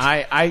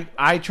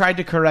 I tried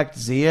to correct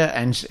Zia,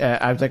 and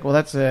I was like, "Well,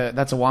 that's a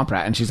womp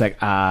rat," and she's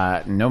like,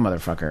 "No,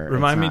 motherfucker."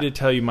 Remind me to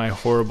tell you my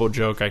horrible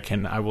joke.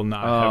 I will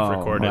not have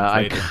recorded. Well,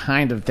 later. I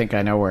kind of think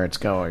I know where it's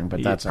going,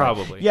 but that's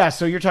probably right. Yeah.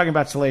 So you're talking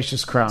about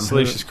Salacious Crumb.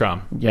 Salacious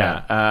Crumb.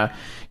 Yeah.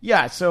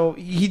 Yeah, so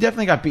he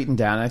definitely got beaten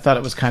down. I thought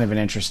it was kind of an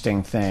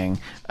interesting thing.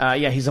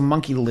 Yeah, he's a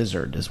monkey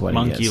lizard is what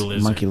he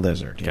is. Monkey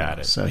lizard. Got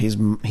it. So he's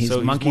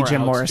Monkey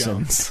Jim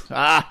Morrison. Jones.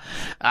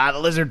 The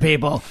lizard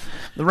people.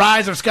 The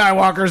rise of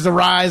Skywalker is the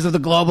rise of the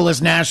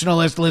globalist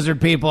nationalist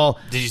lizard people.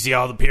 Did you see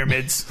all the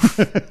pyramids?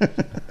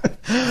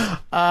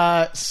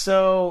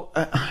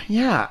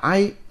 Yeah,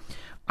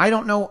 I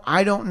don't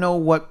know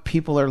what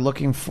people are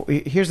looking for.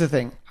 Here's the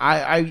thing.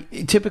 I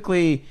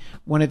typically,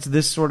 when it's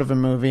this sort of a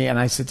movie and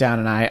I sit down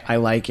and I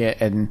like it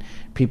and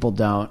people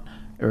don't,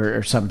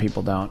 or some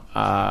people don't,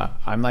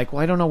 I'm like,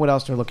 well, I don't know what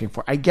else they're looking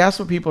for. I guess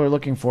what people are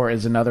looking for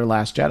is another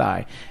Last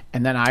Jedi.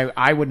 And then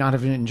I would not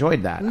have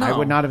enjoyed that. No. I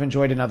would not have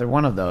enjoyed another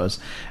one of those.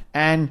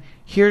 And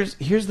here's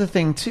the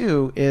thing,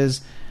 too,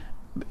 is...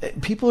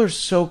 people are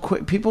so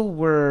quick. People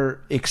were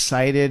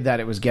excited that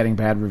it was getting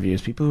bad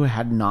reviews. People who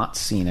had not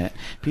seen it.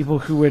 People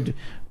who would,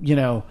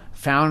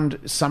 found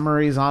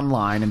summaries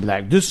online and be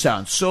like, this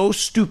sounds so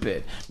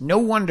stupid. No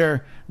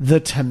wonder the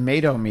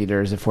tomato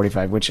meter is at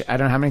 45, which I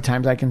don't know how many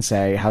times I can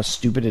say how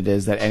stupid it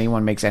is that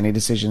anyone makes any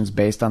decisions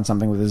based on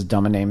something with as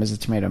dumb a name as a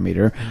tomato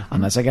meter,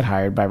 unless I get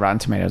hired by Rotten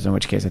Tomatoes, in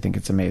which case I think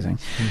it's amazing.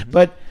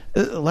 But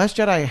Last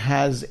Jedi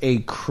has a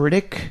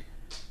critic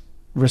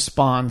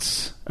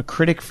response, a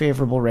critic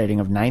favorable rating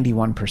of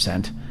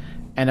 91%,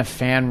 and a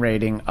fan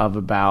rating of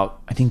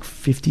about, I think,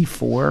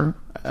 54.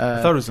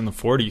 I thought it was in the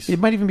 40s. It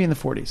might even be in the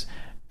 40s.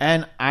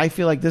 And I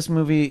feel like this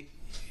movie,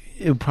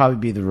 it would probably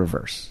be the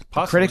reverse.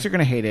 Critics are going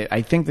to hate it.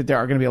 I think that there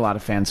are going to be a lot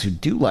of fans who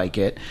do like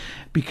it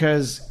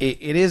because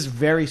it is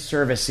very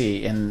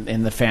servicey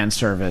in the fan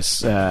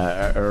service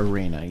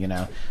arena, you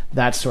know,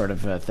 that sort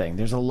of thing.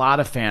 There's a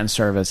lot of fan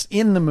service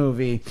in the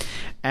movie,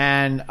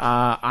 and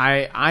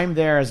I'm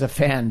there as a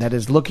fan that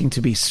is looking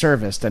to be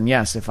serviced. And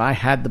yes, if I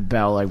had the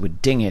bell, I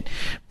would ding it.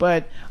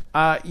 But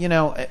you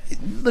know,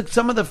 look,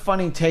 some of the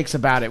funny takes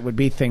about it would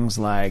be things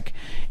like,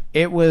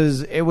 it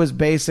was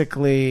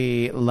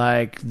basically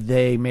like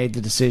they made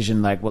the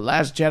decision like, well,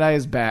 Last Jedi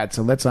is bad,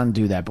 so let's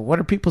undo that. But what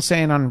are people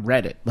saying on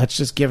Reddit? Let's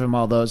just give them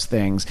all those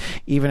things,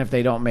 even if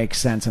they don't make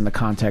sense in the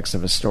context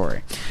of a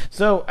story.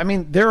 So, I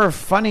mean, there are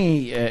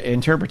funny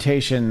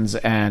interpretations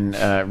and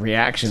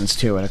reactions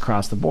to it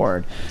across the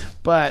board.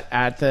 But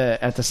at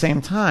the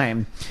same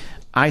time,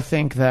 I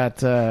think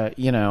that,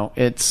 you know,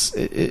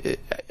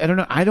 I don't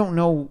know. I don't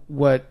know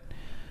what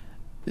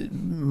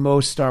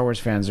most Star Wars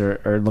fans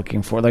are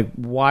looking for. Like,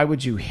 why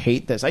would you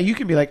hate this? You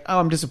can be like, oh,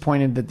 I'm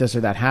disappointed that this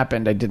or that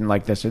happened. I didn't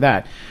like this or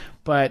that.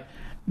 But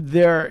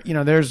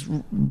there's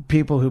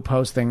people who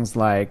post things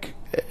like,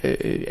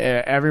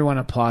 everyone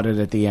applauded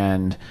at the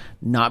end,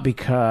 not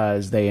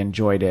because they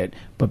enjoyed it,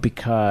 but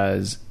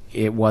because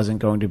it wasn't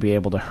going to be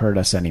able to hurt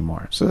us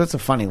anymore. So that's a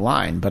funny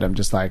line, but I'm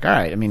just like, all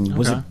right. I mean,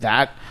 was it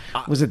that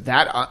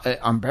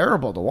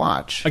unbearable to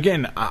watch?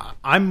 Again,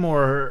 I'm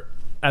more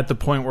at the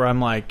point where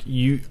I'm like,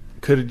 you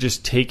could have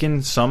just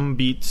taken some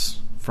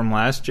beats from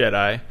Last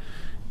Jedi,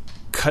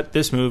 cut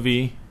this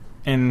movie,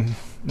 and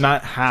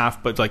not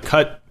half, but like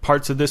cut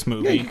parts of this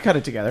movie. Yeah, you could cut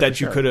it together.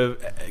 That you could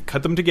have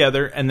cut them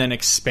together and then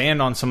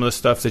expand on some of the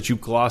stuff that you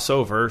gloss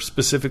over.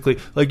 Specifically,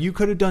 like you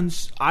could have done.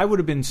 I would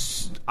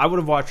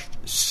have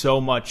watched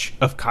so much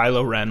of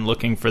Kylo Ren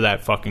looking for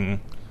that fucking.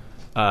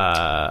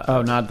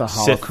 Not the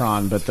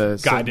holocron, but the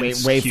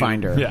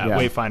Wayfinder.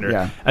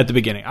 Wayfinder at the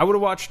beginning. I would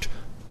have watched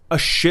a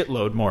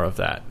shitload more of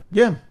that.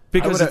 Yeah.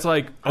 Because it's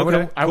like,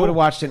 okay, I would have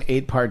watched an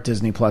 8-part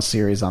Disney Plus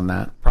series on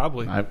that.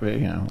 Probably.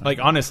 Like,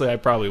 honestly, I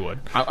probably would.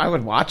 I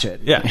would watch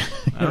it. Yeah.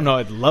 I don't know,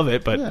 I'd love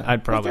it, but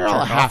I'd probably turn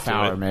a half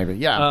hour, maybe.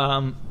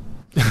 Yeah.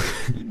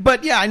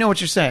 But yeah, I know what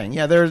you're saying.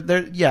 Yeah,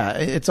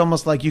 it's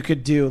almost like you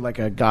could do like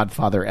a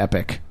Godfather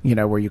epic, you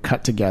know, where you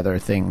cut together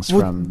things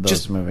from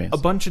those movies. A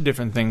bunch of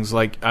different things.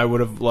 Like, I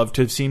would have loved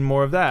to have seen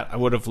more of that. I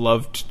would have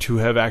loved to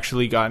have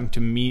actually gotten to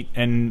meet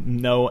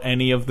and know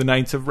any of the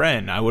Knights of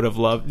Ren. I would have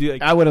loved.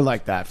 Like, I would have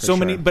liked that. For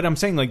many, but I'm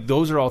saying like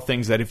those are all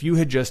things that if you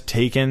had just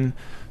taken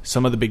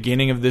some of the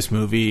beginning of this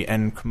movie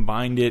and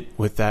combined it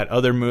with that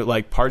other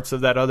like parts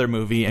of that other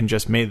movie and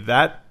just made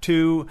that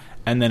 2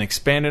 and then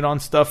expanded on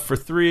stuff for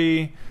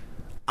 3,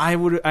 I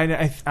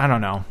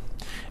don't know.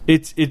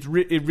 It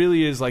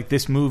really is like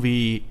this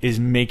movie is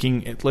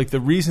making it like the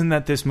reason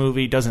that this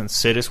movie doesn't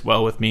sit as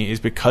well with me is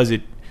because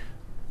it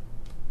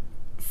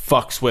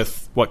fucks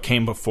with what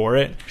came before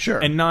it. Sure.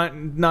 And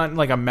not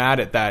like I'm mad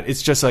at that.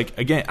 It's just like,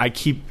 again,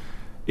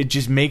 it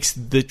just makes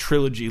the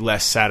trilogy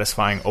less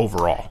satisfying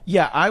overall.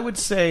 Yeah, I would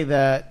say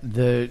that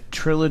this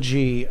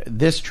trilogy,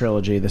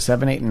 the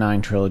 7, 8, and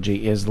 9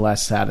 trilogy, is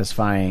less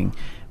satisfying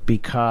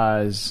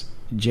because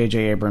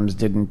J.J. Abrams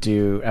didn't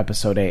do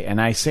Episode 8. And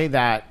I say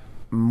that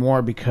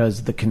more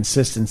because the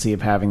consistency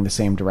of having the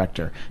same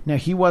director. Now,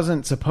 he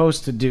wasn't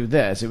supposed to do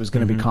this. It was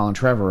going to be Colin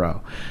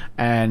Trevorrow.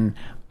 And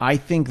I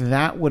think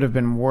that would have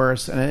been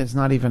worse, and it's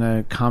not even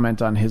a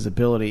comment on his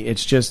ability.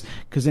 It's just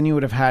because then you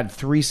would have had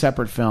 3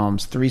 separate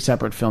films, 3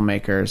 separate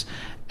filmmakers,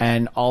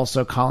 and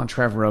also Colin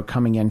Trevorrow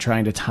coming in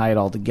trying to tie it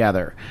all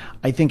together.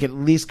 I think at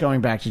least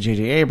going back to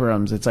J.J.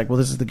 Abrams, it's like, well,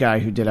 this is the guy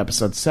who did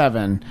Episode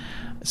 7,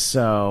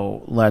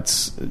 so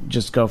let's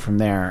just go from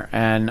there.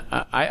 And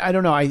I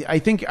don't know. I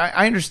think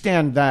I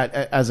understand that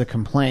as a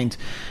complaint.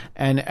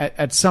 And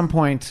at some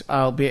point,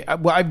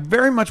 I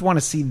very much want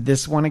to see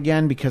this one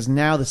again, because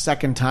now the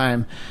second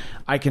time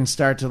I can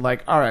start to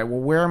like, all right, well,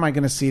 where am I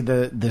going to see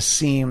the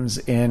seams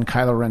in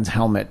Kylo Ren's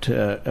helmet,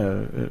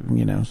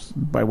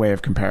 by way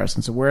of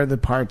comparison? So where are the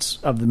parts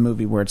of the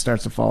movie where it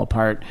starts to fall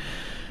apart?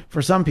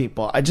 For some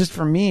people,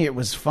 for me, it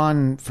was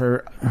fun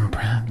for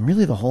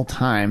really the whole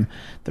time.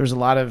 There was a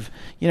lot of,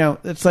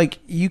 it's like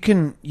you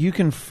can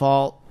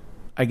fault,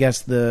 I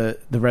guess, the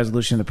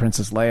resolution of the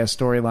Princess Leia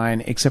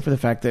storyline, except for the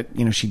fact that,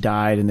 she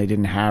died and they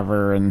didn't have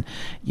her, and,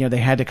 they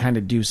had to kind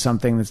of do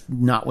something that's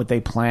not what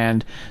they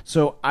planned.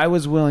 So I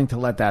was willing to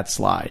let that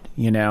slide.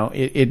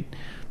 It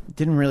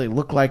didn't really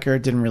look like her.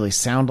 It didn't really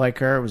sound like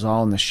her. It was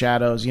all in the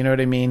shadows. You know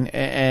what I mean?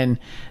 And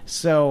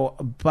so,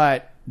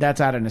 but that's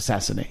out of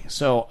necessity.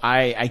 So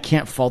I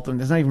can't fault them.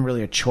 There's not even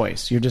really a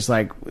choice. You're just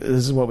like,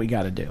 this is what we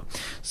got to do.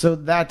 So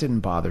that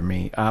didn't bother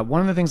me.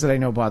 One of the things that I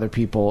know bother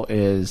people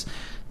is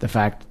the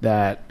fact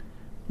that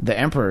the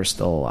Emperor is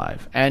still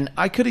alive. And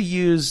I could have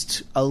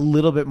used a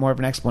little bit more of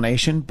an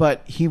explanation,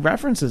 but he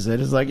references it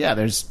as like, yeah,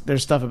 there's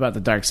stuff about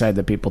the dark side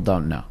that people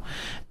don't know.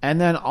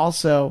 And then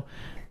also,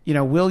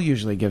 Will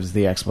usually gives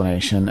the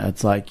explanation.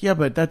 It's like, yeah,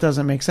 but that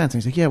doesn't make sense.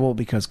 And he's like, yeah, well,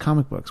 because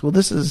comic books. Well,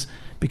 this is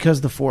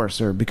because the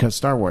Force or because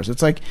Star Wars.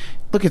 It's like,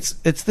 look, it's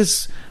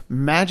this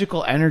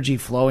magical energy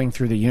flowing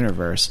through the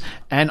universe.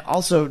 And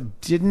also,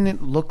 didn't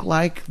it look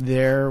like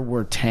there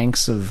were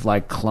tanks of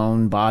like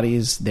clone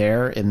bodies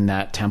there in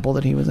that temple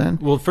that he was in?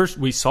 Well, first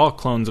we saw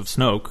clones of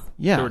Snoke.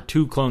 Yeah. There were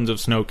 2 clones of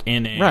Snoke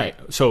in a... Right.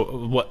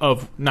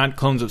 So, not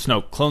clones of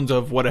Snoke, clones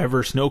of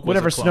whatever Snoke was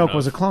whatever a clone Snoke of.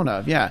 was a clone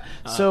of, yeah.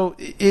 So,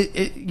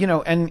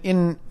 and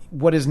in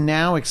what is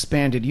now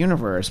expanded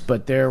universe,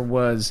 but there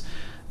was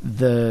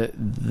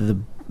the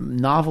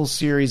novel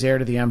series Heir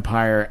to the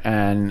Empire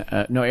and...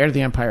 Heir to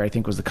the Empire, I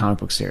think, was the comic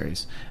book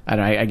series.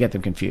 And I get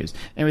them confused.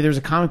 Anyway, there was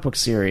a comic book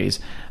series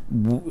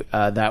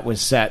that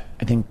was set,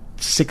 I think,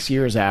 6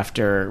 years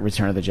after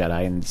Return of the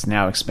Jedi, and it's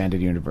now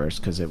expanded universe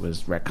because it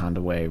was retconned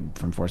away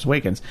from Force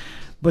Awakens.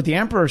 But the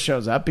Emperor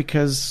shows up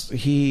because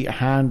he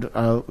had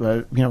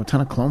a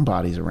ton of clone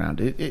bodies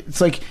around.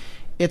 It's like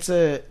it's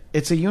a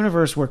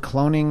universe where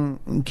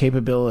cloning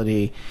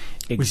capability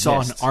exists. We saw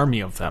an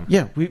army of them.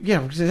 Yeah,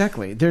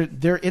 exactly.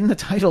 They're in the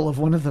title of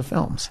one of the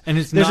films, and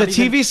there's a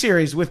TV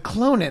series with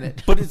clone in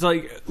it. But it's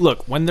like,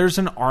 look, when there's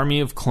an army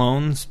of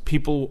clones,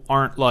 people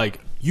aren't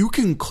like, you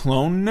can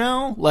clone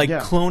now. Like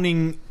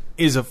cloning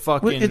is a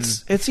fucking... Well,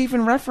 it's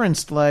even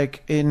referenced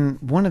like in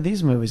one of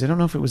these movies. I don't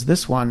know if it was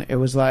this one. It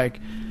was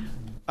like,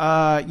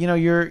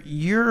 your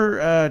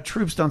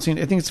troops don't seem...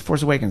 I think it's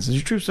Force Awakens.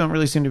 Your troops don't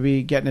really seem to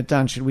be getting it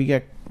done. Should we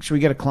get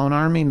a clone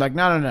army? Like,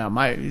 no.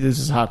 This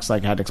is Hux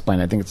like had to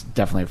explain. I think it's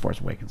definitely a Force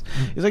Awakens.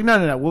 He's like,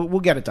 no. We'll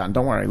get it done.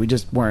 Don't worry. We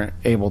just weren't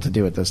able to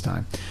do it this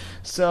time.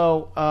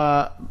 So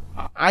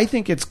I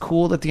think it's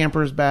cool that the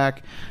Emperor's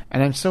back,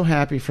 and I'm so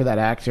happy for that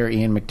actor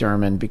Ian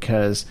McDiarmid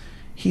because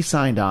he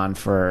signed on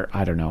for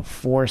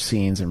 4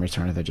 scenes in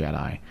Return of the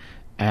Jedi,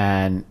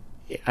 and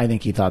I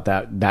think he thought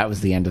that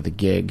was the end of the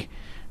gig.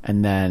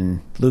 And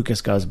then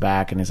Lucas goes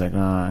back and he's like,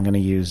 I'm going to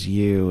use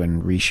you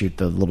and reshoot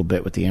the little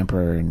bit with the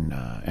Emperor and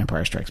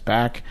Empire Strikes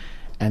Back.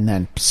 And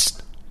then,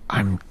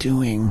 I'm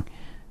doing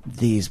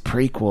these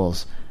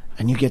prequels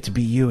and you get to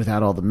be you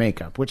without all the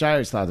makeup, which I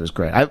always thought was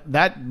great.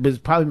 That was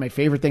probably my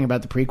favorite thing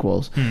about the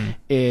prequels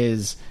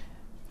is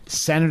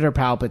Senator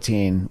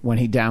Palpatine, when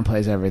he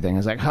downplays everything,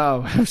 is like,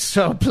 oh, I'm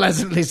so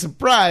pleasantly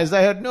surprised.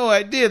 I had no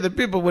idea that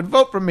people would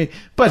vote for me.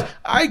 But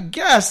I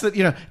guess that,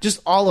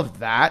 just all of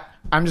that,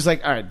 I'm just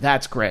like, all right,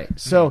 that's great.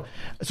 So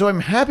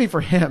I'm happy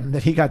for him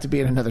that he got to be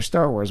in another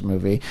Star Wars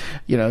movie,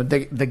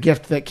 the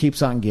gift that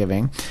keeps on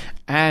giving.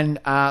 And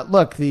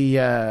look,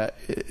 the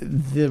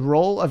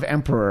role of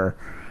Emperor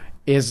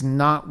is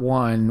not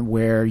one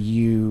where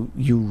you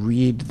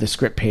read the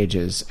script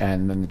pages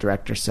and then the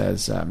director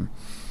says,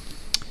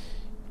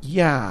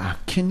 yeah,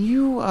 can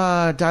you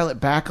dial it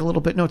back a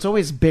little bit? No, it's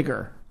always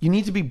bigger. You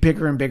need to be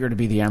bigger and bigger to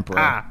be the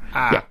Emperor.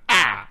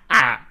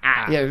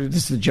 Yeah, this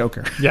is the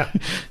Joker. Yeah.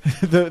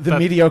 the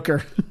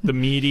mediocre. The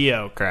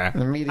mediocre.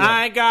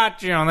 I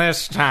got you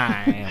this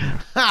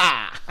time.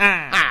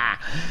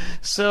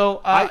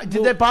 So,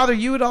 did that bother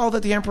you at all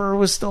that the Emperor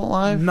was still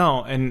alive?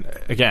 No, and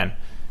again,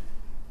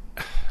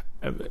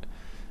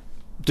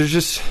 there's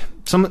just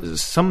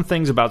some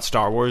things about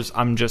Star Wars.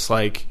 I'm just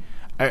like,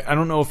 I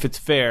don't know if it's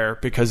fair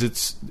because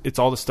it's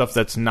all the stuff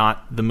that's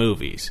not the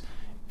movies.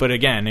 But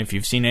again, if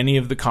you've seen any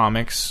of the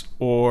comics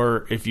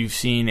or if you've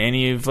seen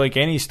any of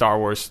any Star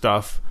Wars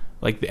stuff,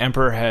 like the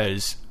Emperor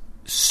has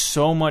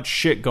so much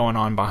shit going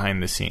on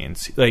behind the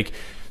scenes. Like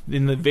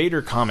in the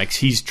Vader comics,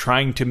 he's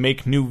trying to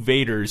make new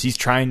Vaders. He's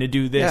trying to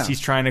do this. Yeah.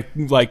 He's trying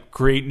to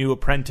create new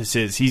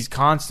apprentices. He's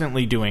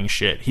constantly doing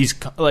shit. He's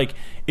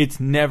it's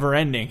never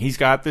ending. He's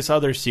got this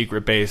other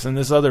secret base and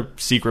this other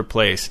secret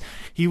place.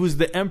 He was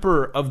the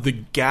Emperor of the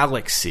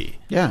galaxy.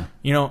 Yeah.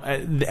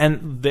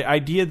 And the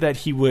idea that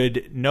he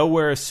would know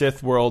where a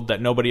Sith world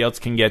that nobody else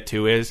can get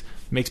to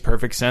makes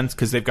perfect sense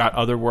because they've got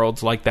other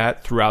worlds like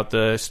that throughout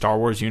the Star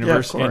Wars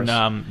universe. Yeah, of course.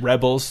 In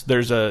Rebels,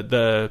 there's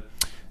the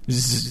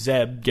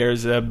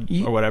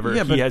Garzeb or whatever.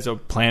 Yeah, he has a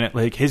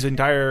planet. His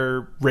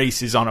entire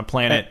race is on a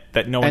planet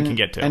that no one can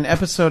get to. And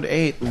Episode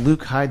 8,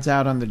 Luke hides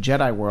out on the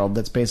Jedi world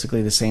that's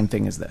basically the same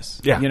thing as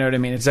this. Yeah. You know what I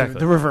mean? It's exactly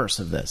the reverse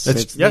of this.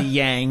 It's the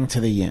yang to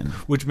the yin.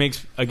 Which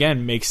makes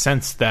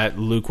sense that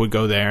Luke would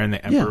go there and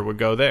the Emperor would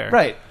go there.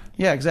 Right.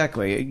 Yeah,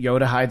 exactly.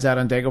 Yoda hides out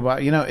on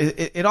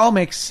Dagobah. It all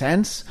makes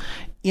sense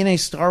in a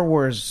Star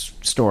Wars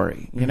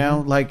story.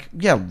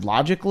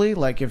 Logically,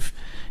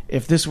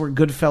 if this were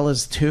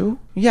Goodfellas 2,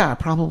 yeah,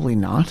 probably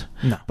not.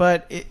 No.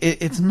 But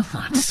it's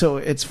not, so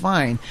it's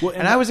fine. Well,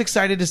 and I was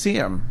excited to see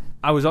him.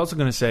 I was also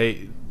going to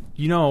say,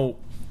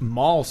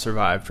 Maul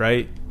survived,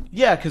 right?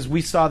 Yeah, because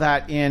we saw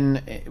that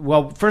in...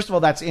 Well, first of all,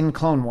 that's in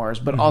Clone Wars,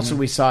 but also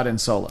we saw it in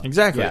Solo.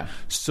 Exactly. Yeah.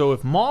 So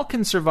if Maul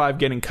can survive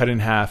getting cut in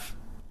half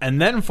and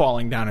then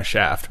falling down a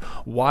shaft,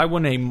 why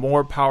wouldn't a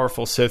more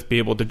powerful Sith be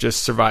able to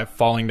just survive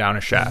falling down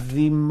a shaft?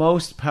 The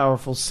most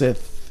powerful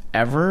Sith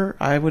ever,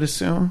 I would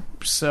assume.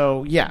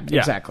 So, yeah.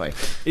 Exactly.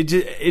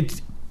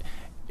 It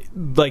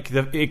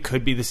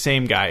could be the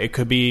same guy. It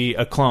could be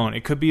a clone.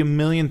 It could be a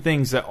million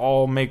things that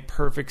all make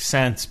perfect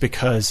sense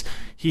because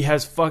he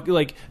has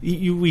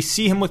we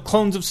see him with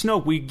clones of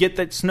Snoke. We get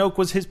that Snoke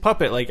was his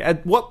puppet. Like,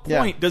 at what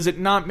point does it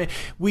not make...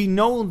 We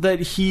know that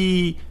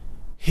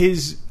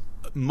his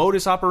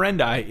modus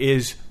operandi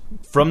is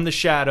from the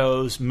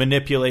shadows,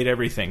 manipulate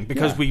everything,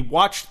 because we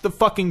watched the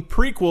fucking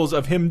prequels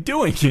of him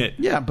doing it.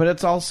 Yeah, but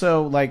it's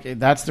also like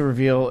that's the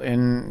reveal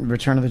in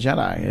Return of the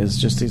Jedi.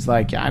 Is just he's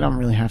like, I don't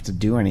really have to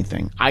do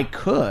anything. I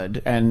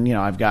could, and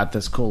I've got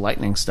this cool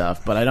lightning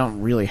stuff, but I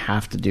don't really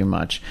have to do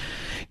much.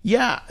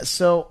 Yeah,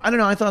 so I don't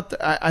know. I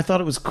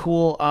thought it was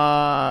cool.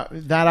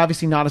 That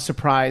obviously not a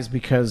surprise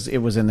because it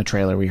was in the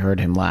trailer. We heard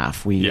him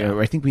laugh.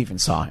 I think we even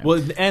saw him.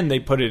 Well, and they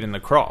put it in the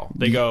crawl.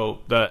 They go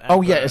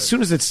as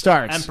soon as it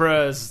starts,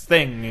 Emperor's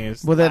thing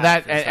is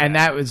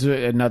that was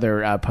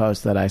another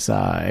post that I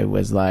saw. It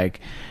was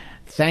like,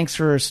 thanks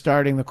for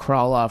starting the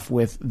crawl off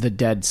with the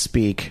dead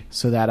speak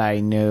so that I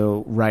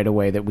knew right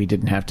away that we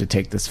didn't have to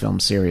take this film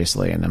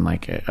seriously. And I'm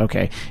like,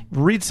 okay,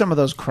 read some of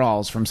those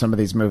crawls from some of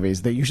these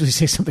movies. They usually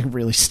say something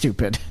really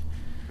stupid.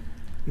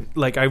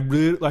 Like, I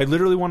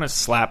literally want to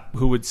slap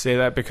who would say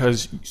that,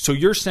 because so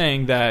you're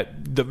saying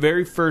that the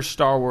very first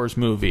Star Wars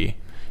movie,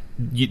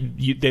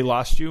 they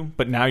lost you,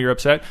 but now you're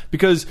upset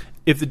because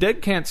if the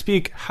dead can't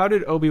speak, how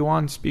did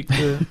Obi-Wan speak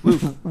to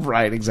Luke?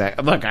 Right,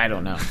 exactly. Look, I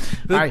don't know.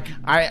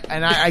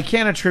 I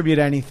can't attribute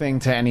anything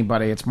to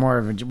anybody. It's more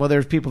of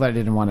there's people that I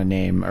didn't want to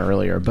name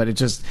earlier, but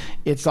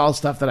it's all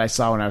stuff that I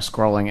saw when I was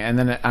scrolling, and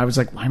then I was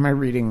like, why am I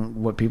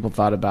reading what people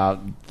thought about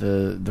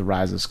the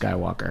Rise of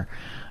Skywalker?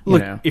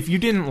 Look, if you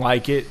didn't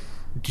like it,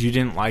 you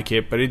didn't like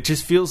it, but it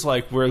just feels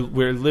like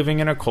we're living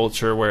in a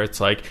culture where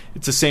it's like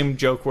it's the same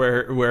joke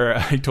where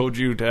I told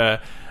you to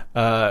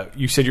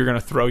you said you're going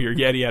to throw your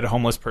Yeti at a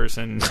homeless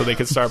person so they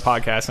could start a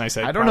podcast, and I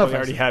said I don't know if I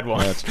already had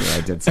one. Oh, that's true.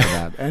 I did say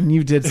that, and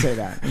you did say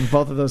that, and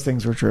both of those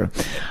things were true.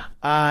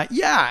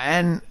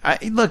 And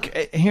look,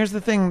 here's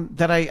the thing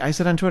that I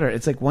said on Twitter.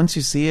 It's like once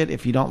you see it,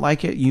 if you don't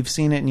like it, you've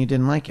seen it and you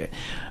didn't like it.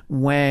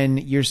 When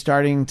you're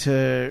starting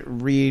to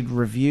read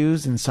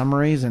reviews and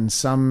summaries and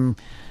some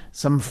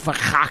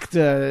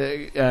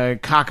verhackte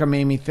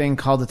cockamamie thing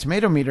called the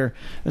tomato meter,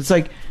 it's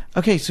like,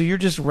 okay, so you're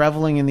just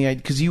reveling in the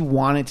idea because you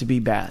want it to be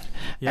bad.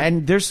 Yeah.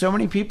 And there's so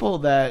many people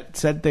that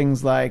said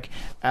things like,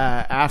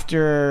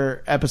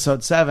 after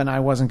episode 7, I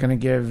wasn't going to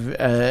give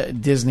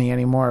Disney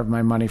any more of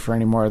my money for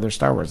any more of their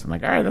Star Wars. I'm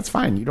like, all right, that's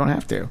fine. You don't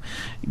have to.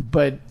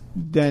 But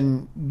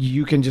then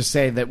you can just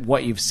say that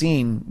what you've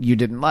seen you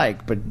didn't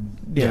like. But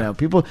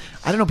people,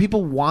 I don't know,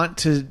 people want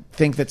to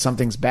think that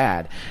something's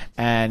bad.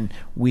 And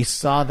we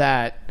saw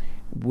that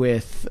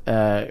with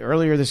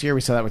earlier this year.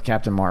 We saw that with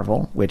Captain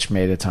Marvel, which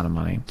made a ton of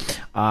money.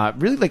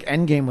 Really, like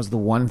Endgame was the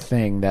one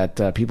thing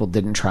that people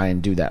didn't try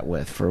and do that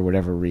with for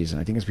whatever reason.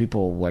 I think it's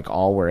people like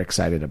all were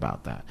excited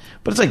about that.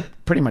 But it's like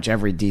pretty much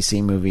every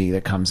DC movie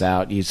that comes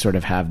out, you sort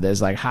of have this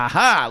like,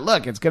 ha,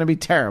 look, it's going to be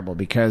terrible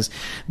because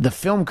the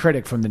film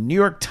critic from the New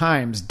York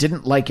Times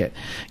didn't like it.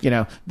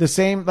 The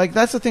same, like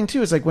that's the thing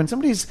too, is like when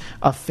somebody's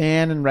a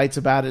fan and writes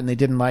about it and they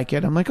didn't like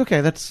it, I'm like,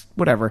 okay, that's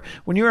whatever.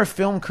 When you're a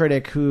film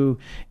critic who,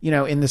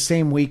 in the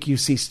same week you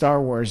see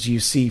Star Wars, you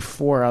see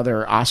 4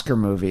 other Oscar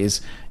movies,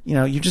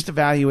 you're just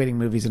evaluating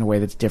movies in a way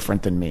that's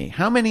different than me.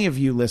 How many of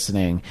you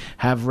listening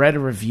have read a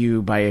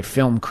review by a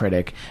film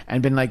critic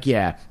and been like,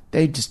 yeah,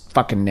 they just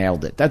fucking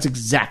nailed it. That's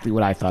exactly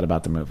what I thought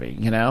about the movie,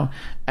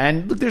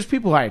 And look, there's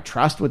people I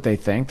trust what they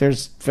think.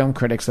 There's film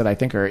critics that I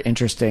think are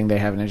interesting. They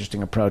have an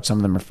interesting approach. Some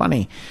of them are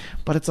funny.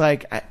 But it's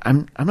like,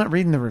 I'm not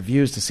reading the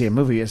reviews to see a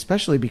movie,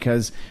 especially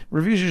because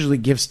reviews usually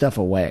give stuff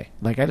away.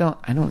 Like, I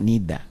don't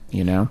need that,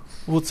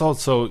 Well, it's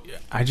also,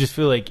 I just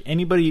feel like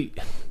anybody...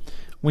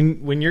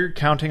 When you're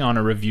counting on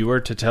a reviewer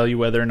to tell you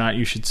whether or not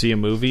you should see a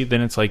movie,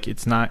 then it's like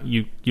it's not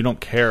you don't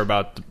care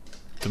about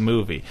the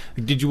movie.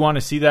 Did you want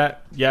to see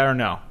that? Yeah or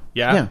no?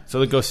 Yeah. So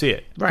then go see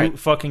it. Right. Who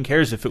fucking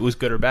cares if it was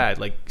good or bad?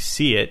 Like,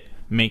 see it,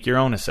 make your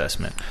own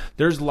assessment.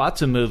 There's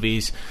lots of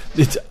movies.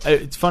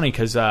 It's funny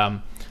because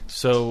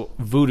so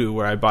Vudu,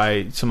 where I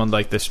buy some of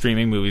like the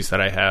streaming movies that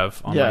I have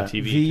on my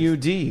TV.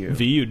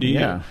 VUDU.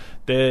 Yeah.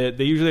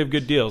 They usually have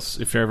good deals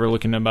if you're ever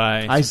looking to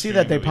buy. I see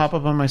that they pop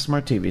up on my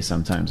smart TV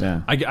sometimes.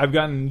 Yeah, I've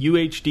gotten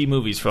UHD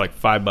movies for like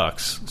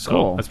 $5, so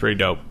cool. That's pretty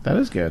dope. That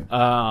is good.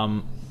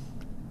 Now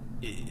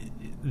I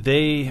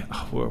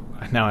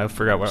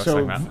forgot what I was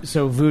talking about.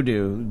 So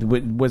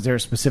Vudu, was there a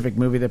specific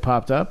movie that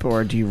popped up,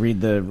 or do you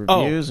read the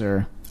reviews?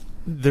 Or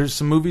there's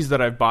some movies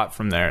that I've bought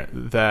from there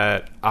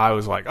that I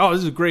was like, oh,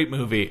 this is a great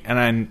movie, and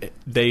then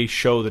they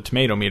show the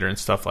tomato meter and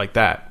stuff like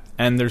that.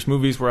 And there's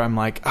movies where I'm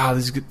like,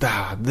 this is good.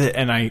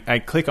 And I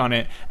click on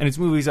it, and it's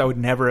movies I would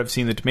never have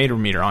seen the tomato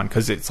meter on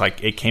because it's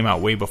like it came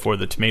out way before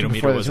the tomato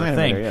meter was a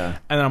thing. And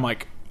then I'm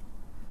like,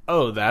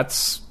 oh,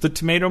 that's the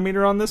tomato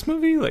meter on this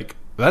movie? Like,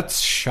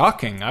 that's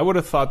shocking. I would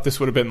have thought this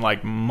would have been,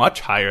 like,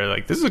 much higher.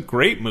 Like, this is a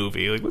great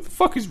movie. Like, what the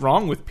fuck is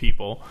wrong with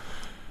people?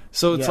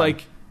 So it's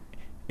like,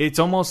 it's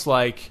almost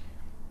like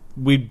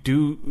we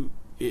do,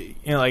 you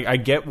know, like, I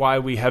get why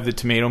we have the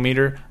tomato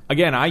meter.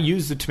 Again, I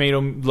use the tomato,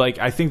 like,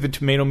 I think the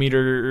tomato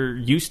meter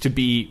used to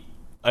be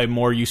a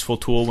more useful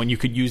tool when you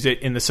could use it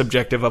in the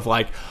subjective of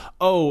like,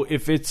 oh,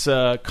 if it's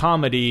a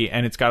comedy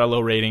and it's got a low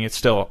rating, it's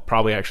still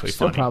probably actually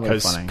funny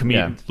because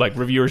like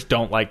reviewers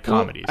don't like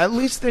comedies. Well, at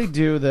least they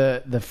do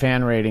the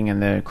fan rating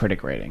and the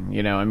critic rating.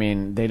 You know, I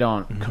mean, they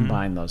don't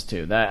combine those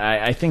two. That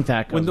I think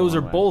that goes when those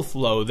are way. Both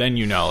low, then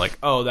you know, like,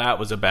 oh, that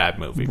was a bad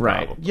movie,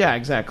 right? Probably. Yeah,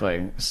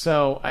 exactly.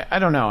 So I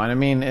don't know, and I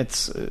mean,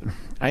 it's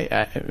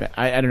I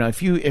don't know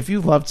if you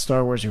loved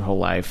Star Wars your whole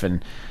life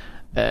and.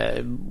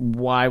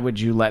 Why would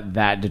you let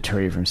that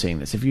deter you from seeing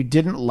this? If you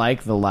didn't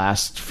like the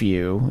last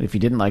few, if you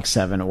didn't like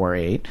 7 or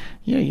 8,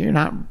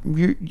 I'm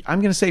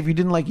going to say if you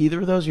didn't like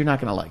either of those, you're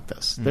not going to like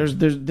this.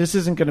 This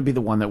isn't going to be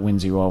the one that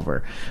wins you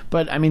over.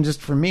 But I mean,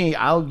 just for me,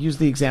 I'll use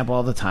the example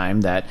all the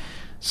time that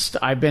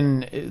I've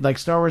been like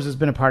Star Wars has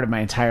been a part of my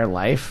entire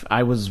life.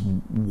 I was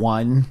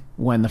 1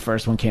 when the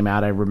first one came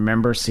out. I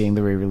remember seeing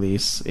the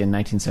re-release in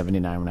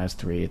 1979 when I was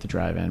 3 at the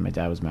drive-in. My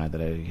dad was mad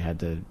that I had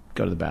to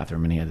go to the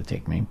bathroom and he had to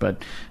take me,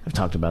 but I've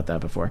talked about that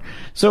before.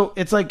 So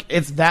it's like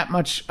it's that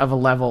much of a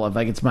level of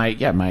like it's my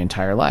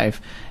entire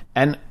life,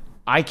 and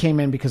I came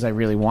in because I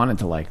really wanted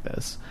to like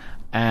this.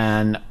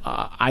 And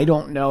I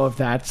don't know if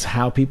that's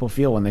how people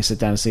feel when they sit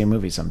down to see a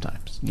movie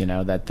sometimes. You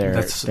know, that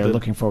they're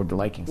looking forward to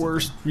liking something.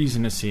 Worst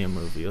reason to see a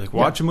movie. Like,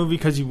 watch a movie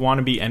because you want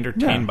to be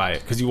entertained by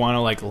it, because you want to,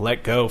 like,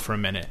 let go for a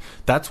minute.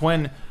 That's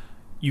when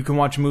you can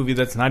watch a movie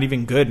that's not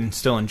even good and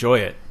still enjoy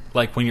it.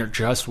 Like, when you're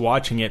just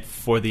watching it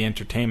for the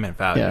entertainment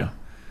value.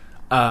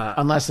 Yeah.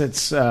 Unless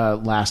it's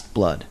Last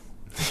Blood.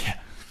 Yeah.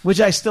 Which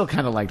I still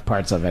kind of liked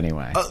parts of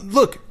anyway.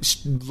 Look,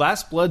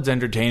 Last Blood's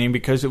entertaining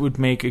because it would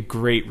make a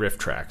great riff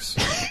tracks.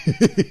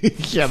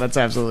 Yeah, that's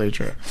absolutely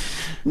true.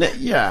 That's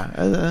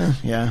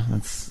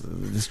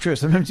true.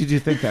 Sometimes you do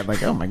think that,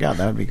 like, oh my god,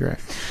 that would be great.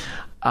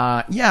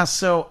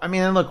 So I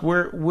mean, and look,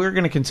 we're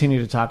going to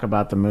continue to talk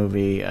about the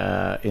movie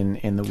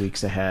in the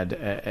weeks ahead,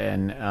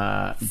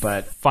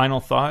 but final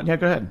thought. Yeah,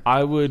 go ahead.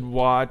 I would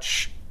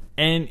watch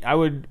any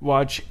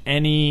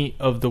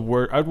of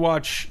the I'd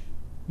watch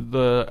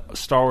the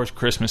Star Wars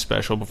Christmas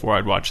special before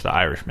I'd watch The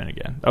Irishman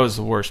again. That was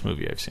the worst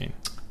movie I've seen.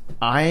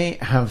 I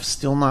have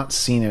still not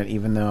seen it,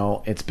 even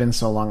though it's been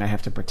so long I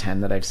have to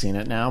pretend that I've seen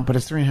it now, but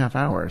it's 3.5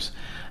 hours.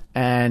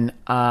 And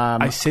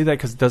I say that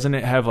because doesn't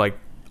it have like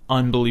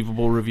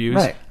unbelievable reviews?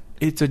 Right.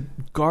 It's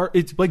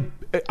it's like,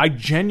 I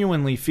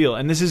genuinely feel,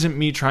 and this isn't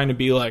me trying to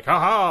be like,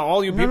 haha,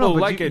 all you people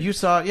like it. You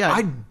saw, yeah.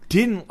 I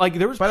didn't like.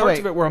 There was parts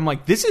of it where I'm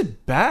like, this is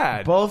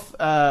bad. Both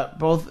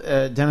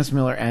Dennis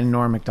Miller and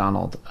Norm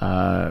Macdonald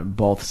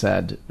both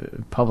said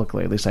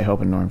publicly, at least I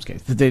hope in Norm's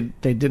case, that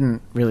they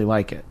didn't really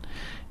like it.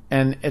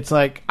 And it's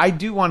like, I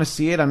do want to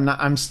see it.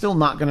 I'm still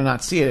not going to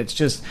not see it. It's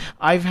just,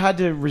 I've had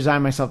to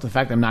resign myself to the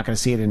fact that I'm not going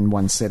to see it in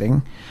one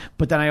sitting.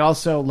 But then I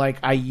also, like,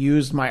 I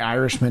used my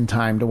Irishman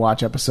time to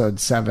watch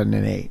episodes 7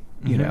 and 8,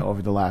 you know,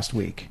 over the last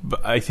week.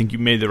 But I think you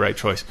made the right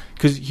choice.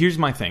 Because here's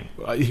my thing.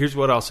 Here's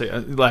what I'll say.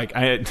 Like,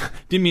 I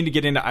didn't mean to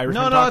get into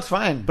Irishman No, it's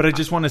fine. But I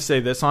just want to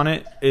say this on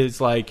it,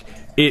 is like,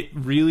 it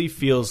really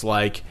feels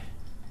like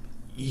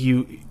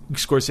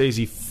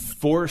Scorsese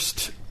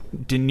forced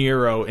De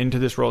Niro into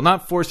this role.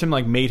 Not forced him,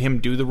 like made him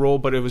do the role,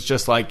 but it was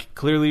just like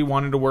clearly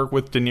wanted to work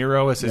with De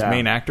Niro as his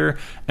main actor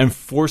and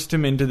forced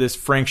him into this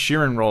Frank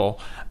Sheeran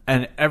role.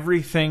 And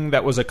everything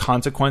that was a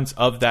consequence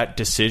of that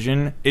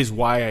decision is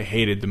why I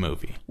hated the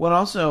movie. Well,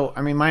 also,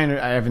 I mean,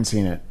 I haven't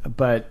seen it,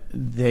 but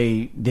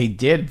they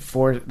did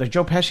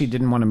Joe Pesci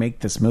didn't want to make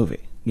this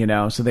movie. You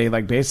know, so they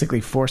like basically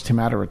forced him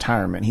out of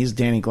retirement. He's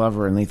Danny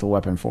Glover in Lethal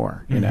Weapon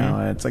 4. You know,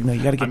 and it's like, no,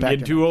 you got to get back. I'm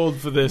getting too old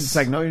for this. It's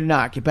like, no, you're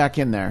not. Get back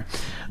in there.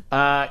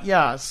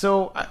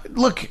 So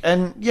look,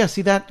 and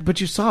see that, but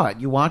you saw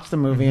it. You watched the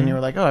movie and you were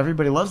like, oh,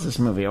 everybody loves this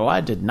movie. Oh,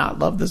 I did not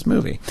love this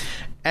movie.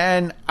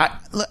 And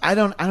I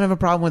don't have a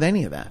problem with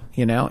any of that.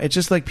 You know, it's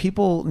just like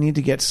people need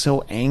to get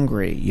so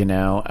angry, you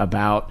know,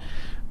 about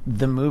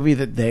the movie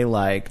that they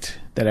liked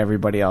that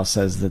everybody else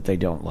says that they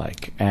don't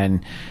like.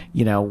 And,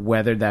 you know,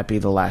 whether that be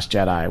The Last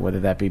Jedi,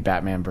 whether that be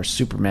Batman vs.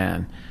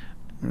 Superman,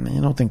 I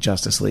don't think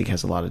Justice League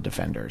has a lot of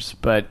defenders,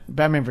 but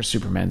Batman vs.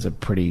 Superman's a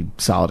pretty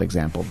solid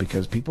example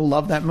because people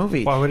love that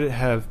movie. Why would it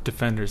have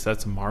defenders?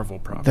 That's a Marvel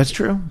problem. That's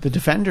true. The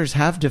defenders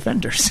have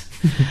defenders.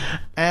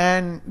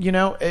 And, you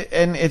know,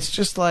 and it's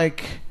just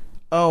like,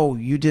 oh,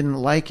 you didn't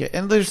like it.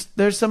 And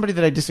there's somebody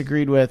that I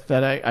disagreed with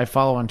that I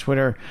follow on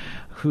Twitter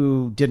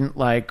who didn't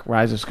like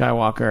Rise of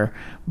Skywalker,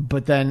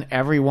 but then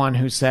everyone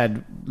who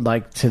said,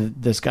 like, to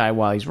this guy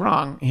while he's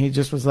wrong, he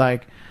just was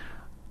like,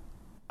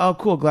 oh,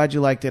 cool, glad you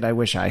liked it, I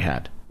wish I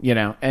had. You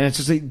know, and it's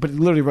just like, but he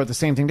literally wrote the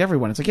same thing to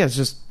everyone. It's like, yeah,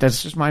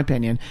 that's just my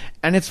opinion,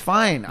 and it's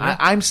fine. Yeah.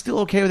 I'm still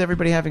okay with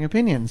everybody having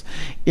opinions.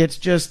 It's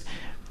just,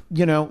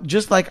 you know,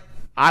 just like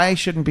I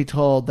shouldn't be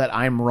told that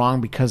I'm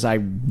wrong because I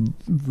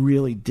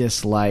really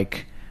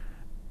dislike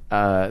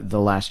The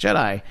Last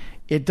Jedi,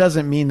 it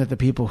doesn't mean that the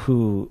people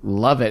who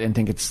love it and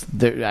think it's...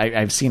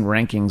 I've seen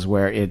rankings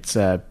where it's...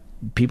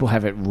 people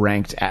have it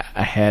ranked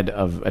ahead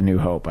of A New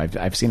Hope.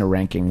 I've seen a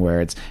ranking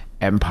where it's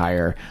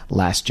Empire,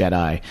 Last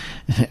Jedi,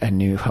 A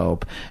New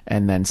Hope,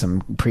 and then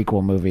some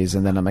prequel movies,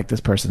 and then I'm like,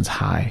 this person's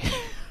high.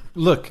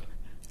 Look,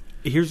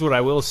 here's what I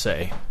will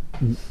say.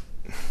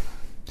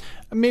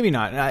 Maybe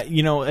not.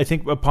 I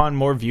think upon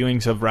more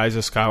viewings of Rise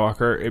of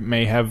Skywalker, it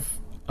may have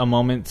a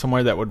moment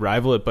somewhere that would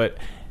rival it, but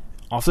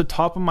off the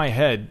top of my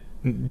head,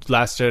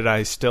 Last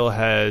Jedi still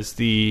has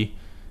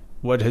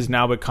what has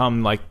now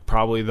become like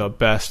probably the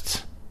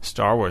best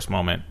Star Wars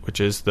moment, which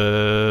is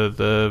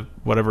the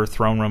whatever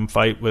throne room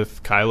fight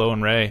with Kylo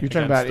and Rey. You're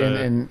talking about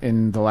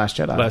in The Last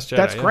Jedi. Last Jedi,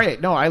 that's great.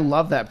 No, I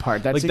love that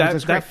part.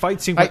 That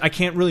fight sequence. I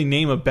can't really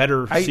name a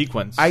better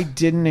sequence. I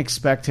didn't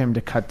expect him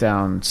to cut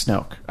down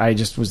Snoke. I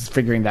just was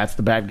figuring that's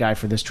the bad guy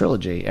for this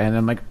trilogy, and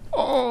I'm like,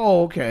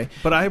 oh, okay.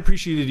 But I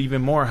appreciated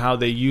even more how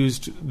they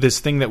used this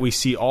thing that we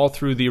see all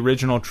through the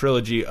original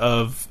trilogy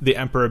of the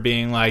Emperor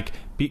being like,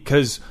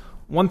 because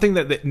one thing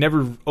that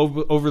never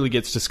overly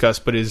gets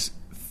discussed, but is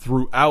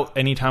throughout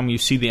anytime you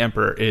see the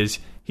Emperor, is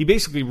he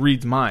basically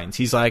reads minds.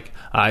 He's like,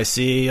 I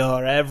see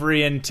your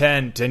every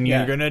intent, and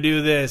you're going to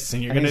do this,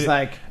 and he's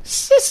like,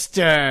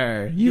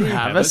 sister, you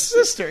have a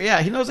sister.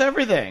 Yeah, he knows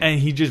everything. And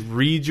he just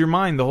reads your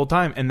mind the whole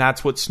time, and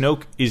that's what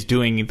Snoke is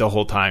doing the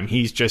whole time.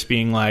 He's just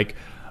being like,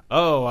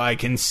 oh, I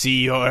can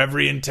see your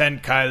every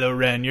intent, Kylo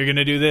Ren. You're going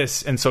to do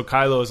this. And so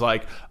Kylo is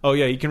like, oh,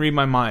 yeah, he can read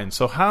my mind.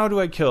 So how do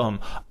I kill him?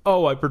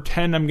 Oh, I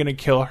pretend I'm going to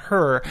kill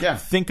her. Yeah.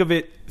 Think of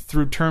it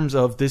through terms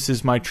of this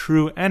is my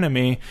true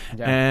enemy,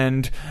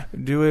 and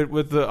do it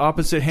with the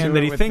opposite hand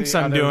that he thinks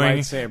I'm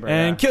doing,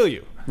 and kill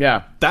you.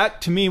 Yeah. That,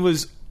 to me,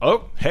 was,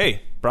 oh,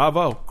 hey,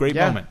 bravo, great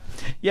moment.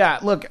 Yeah,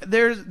 look,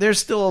 there's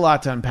still a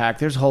lot to unpack.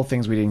 There's whole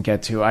things we didn't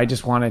get to. I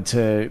just wanted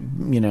to,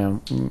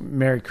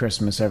 Merry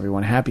Christmas,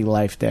 everyone. Happy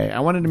Life Day. I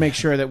wanted to make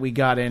sure that we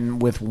got in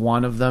with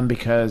one of them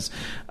because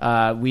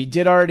we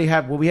did already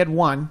have, we had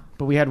one,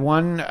 but we had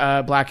one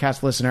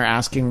Bladtcast listener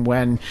asking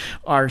when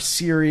our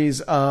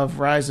series of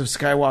Rise of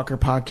Skywalker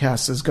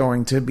podcasts is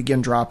going to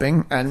begin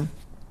dropping, and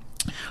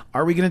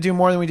are we going to do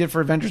more than we did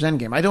for Avengers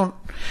Endgame?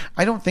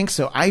 I don't think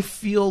so. I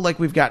feel like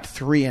we've got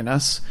 3 in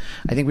us.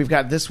 I think we've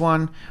got this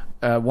one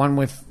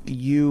with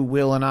you,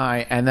 Will, and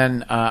I, and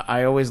then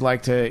I always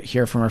like to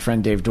hear from our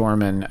friend Dave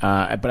Dorman,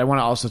 but I want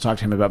to also talk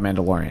to him about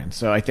Mandalorian.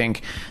 So I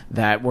think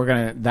that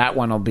that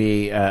one will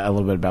be a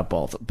little bit about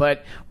both.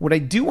 But what I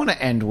do want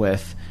to end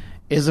with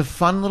is a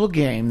fun little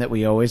game that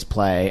we always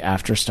play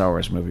after a Star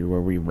Wars movie where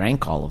we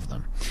rank all of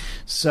them.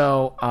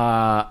 So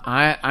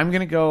I'm going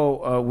to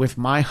go with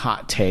my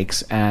hot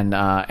takes, and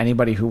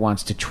anybody who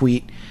wants to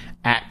tweet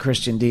at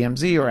Christian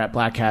DMZ or at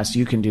Bladtcast,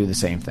 you can do the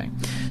same thing.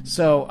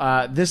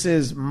 So this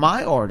is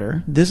my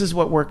order. This is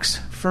what works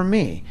for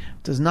me.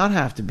 It does not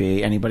have to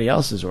be anybody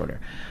else's order.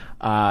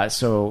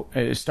 So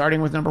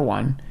starting with number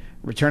 1,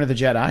 Return of the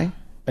Jedi,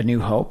 A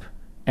New Hope,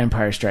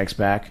 Empire Strikes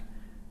Back,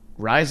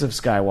 Rise of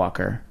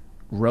Skywalker,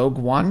 Rogue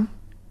One,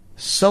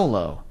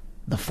 Solo,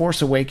 The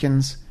Force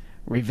Awakens,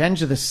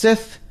 Revenge of the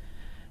Sith,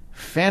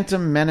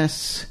 Phantom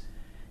Menace,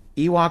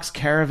 Ewoks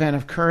Caravan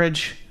of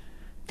Courage,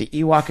 The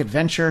Ewok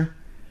Adventure,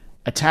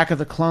 Attack of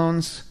the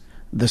Clones,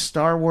 The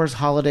Star Wars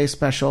Holiday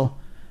Special,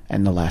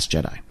 and The Last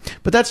Jedi.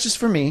 But that's just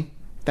for me.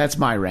 That's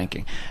my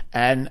ranking.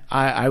 And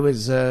I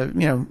was,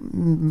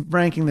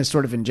 ranking this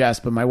sort of in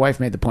jest, but my wife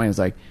made the point, was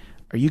like,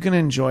 are you going to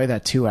enjoy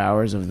that 2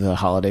 hours of the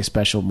holiday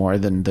special more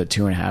than the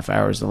 2.5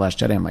 hours of The Last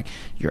Jedi? I'm like,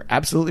 you're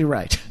absolutely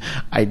right.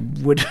 I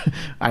would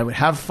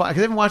have fun. Because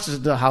I haven't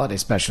watched the holiday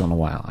special in a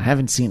while. I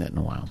haven't seen it in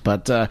a while.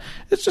 But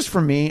it's just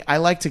for me. I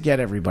like to get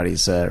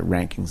everybody's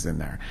rankings in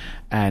there.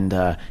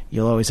 And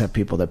you'll always have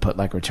people that put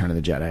like Return of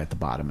the Jedi at the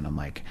bottom. And I'm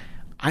like,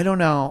 I don't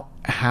know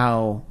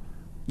how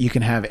you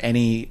can have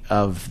any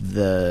of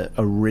the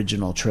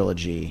original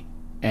trilogy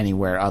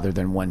anywhere other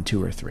than 1,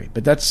 2, or 3.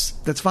 But that's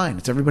fine.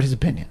 It's everybody's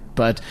opinion.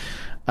 But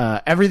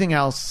everything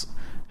else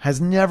has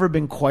never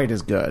been quite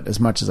as good as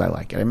much as I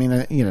like it. I mean,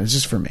 it's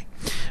just for me.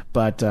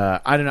 But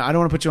I don't know. I don't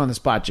want to put you on the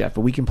spot, Jeff,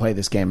 but we can play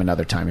this game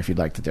another time if you'd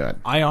like to do it.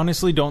 I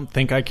honestly don't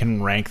think I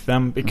can rank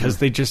them because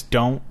they just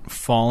don't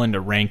fall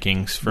into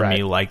rankings for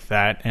me like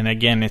that. And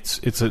again, it's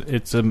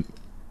a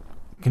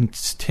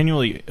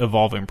continually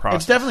evolving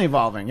process. It's definitely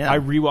evolving, yeah. I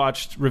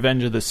rewatched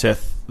Revenge of the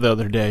Sith the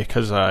other day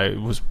because I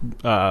was...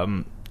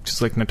 just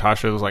like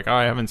Natasha was like, oh,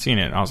 I haven't seen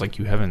it. And I was like,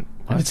 you haven't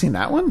seen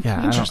that one?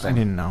 Yeah, interesting. I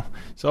didn't know.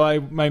 So I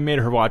made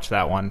her watch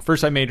that one.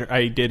 First, I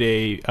did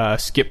a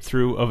skip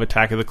through of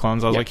Attack of the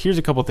Clones. I was like, here's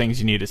a couple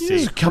things you need to see.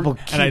 Here's a couple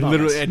key And I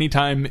literally,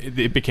 anytime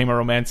it became a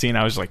romance scene,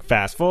 I was like,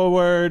 fast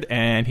forward,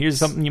 and here's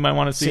something you might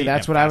want to see. See,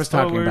 that's what I was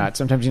talking about.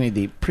 Sometimes you need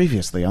the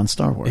previously on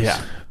Star Wars. Yeah.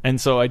 And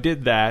so I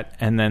did that,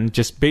 and then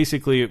just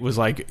basically it was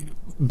like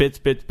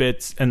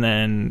bits, and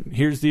then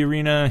here's the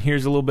arena,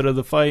 here's a little bit of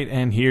the fight,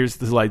 and here's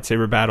the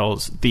lightsaber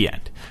battles, the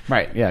end.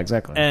 Right, yeah,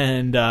 exactly.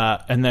 And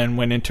then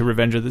went into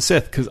Revenge of the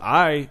Sith, because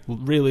I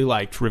really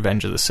liked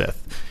Revenge of the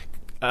Sith.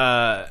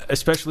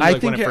 especially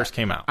like when it first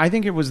came out. I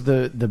think it was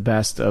the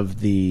best of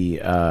the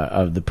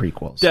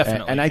prequels.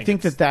 Definitely, and I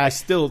think that I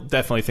still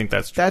definitely think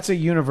that's true. That's a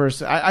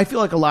universe. I feel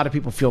like a lot of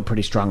people feel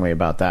pretty strongly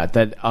about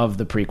that of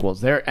the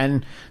prequels.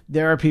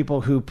 There are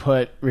people who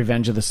put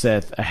Revenge of the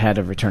Sith ahead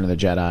of Return of the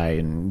Jedi,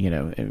 and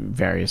in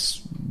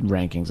various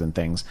rankings and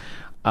things.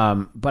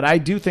 But I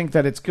do think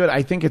that it's good.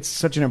 I think it's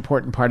such an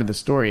important part of the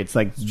story. It's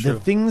like the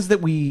things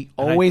that we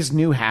always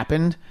knew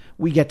happened,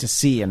 we get to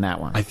see in that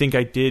one. I think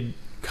I did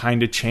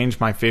kind of change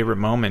my favorite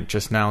moment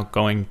just now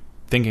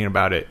thinking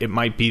about it. It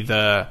might be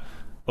the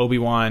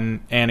Obi-Wan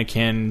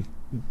Anakin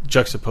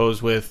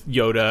juxtaposed with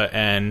Yoda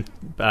and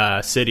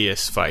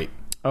Sidious fight.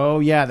 Oh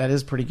yeah, that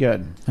is pretty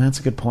good. That's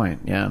a good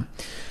point. Yeah.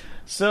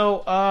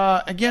 So,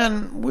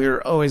 again,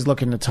 we're always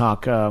looking to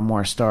talk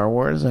more Star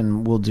Wars,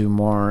 and we'll do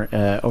more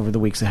over the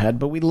weeks ahead.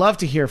 But we'd love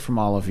to hear from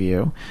all of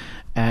you.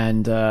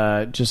 And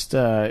just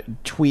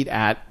tweet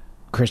at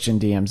Christian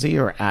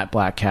DMZ or at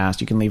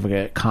Bladtcast. You can leave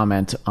a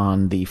comment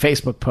on the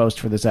Facebook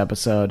post for this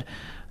episode,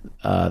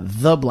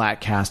 the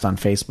Bladtcast on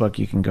Facebook.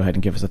 You can go ahead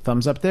and give us a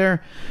thumbs up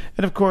there.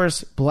 And, of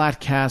course,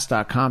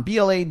 Bladtcast.com,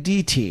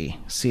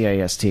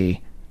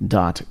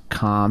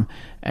 BLADTCAST.com.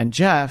 And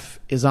Jeff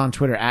is on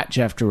Twitter at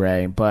Jeff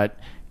Duray, but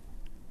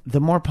the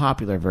more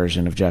popular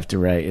version of Jeff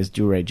Duray is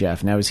Duray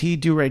Jeff. Now, is he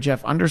Duray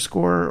Jeff _,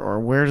 or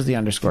where does the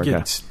underscore go?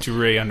 It's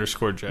Duray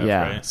 _Jeff,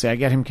 yeah, right? See, I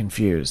get him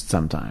confused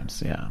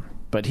sometimes, yeah.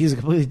 But he's a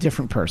completely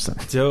different person.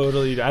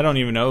 Totally. I don't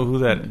even know who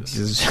that is.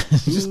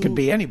 Just could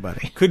be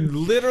anybody. Could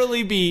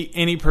literally be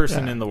any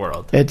person in the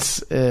world. It's,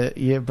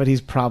 but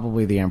he's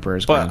probably the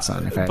Emperor's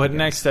grandson. But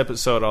next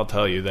episode, I'll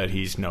tell you that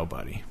he's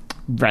nobody.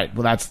 Right.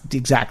 Well, that's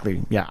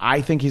exactly. Yeah,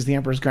 I think he's the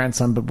Emperor's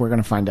grandson, but we're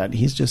going to find out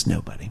he's just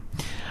nobody.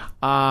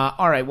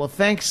 All right. Well,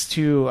 thanks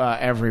to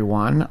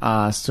everyone.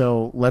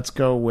 So let's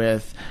go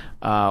with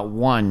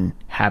 1,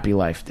 Happy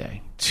Life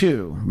Day.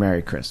 2,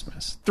 Merry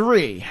Christmas.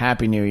 3,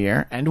 Happy New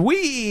Year. And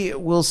we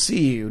will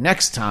see you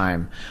next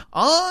time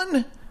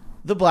on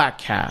the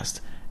Bladtcast.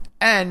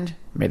 And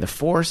may the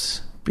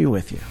Force be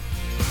with you.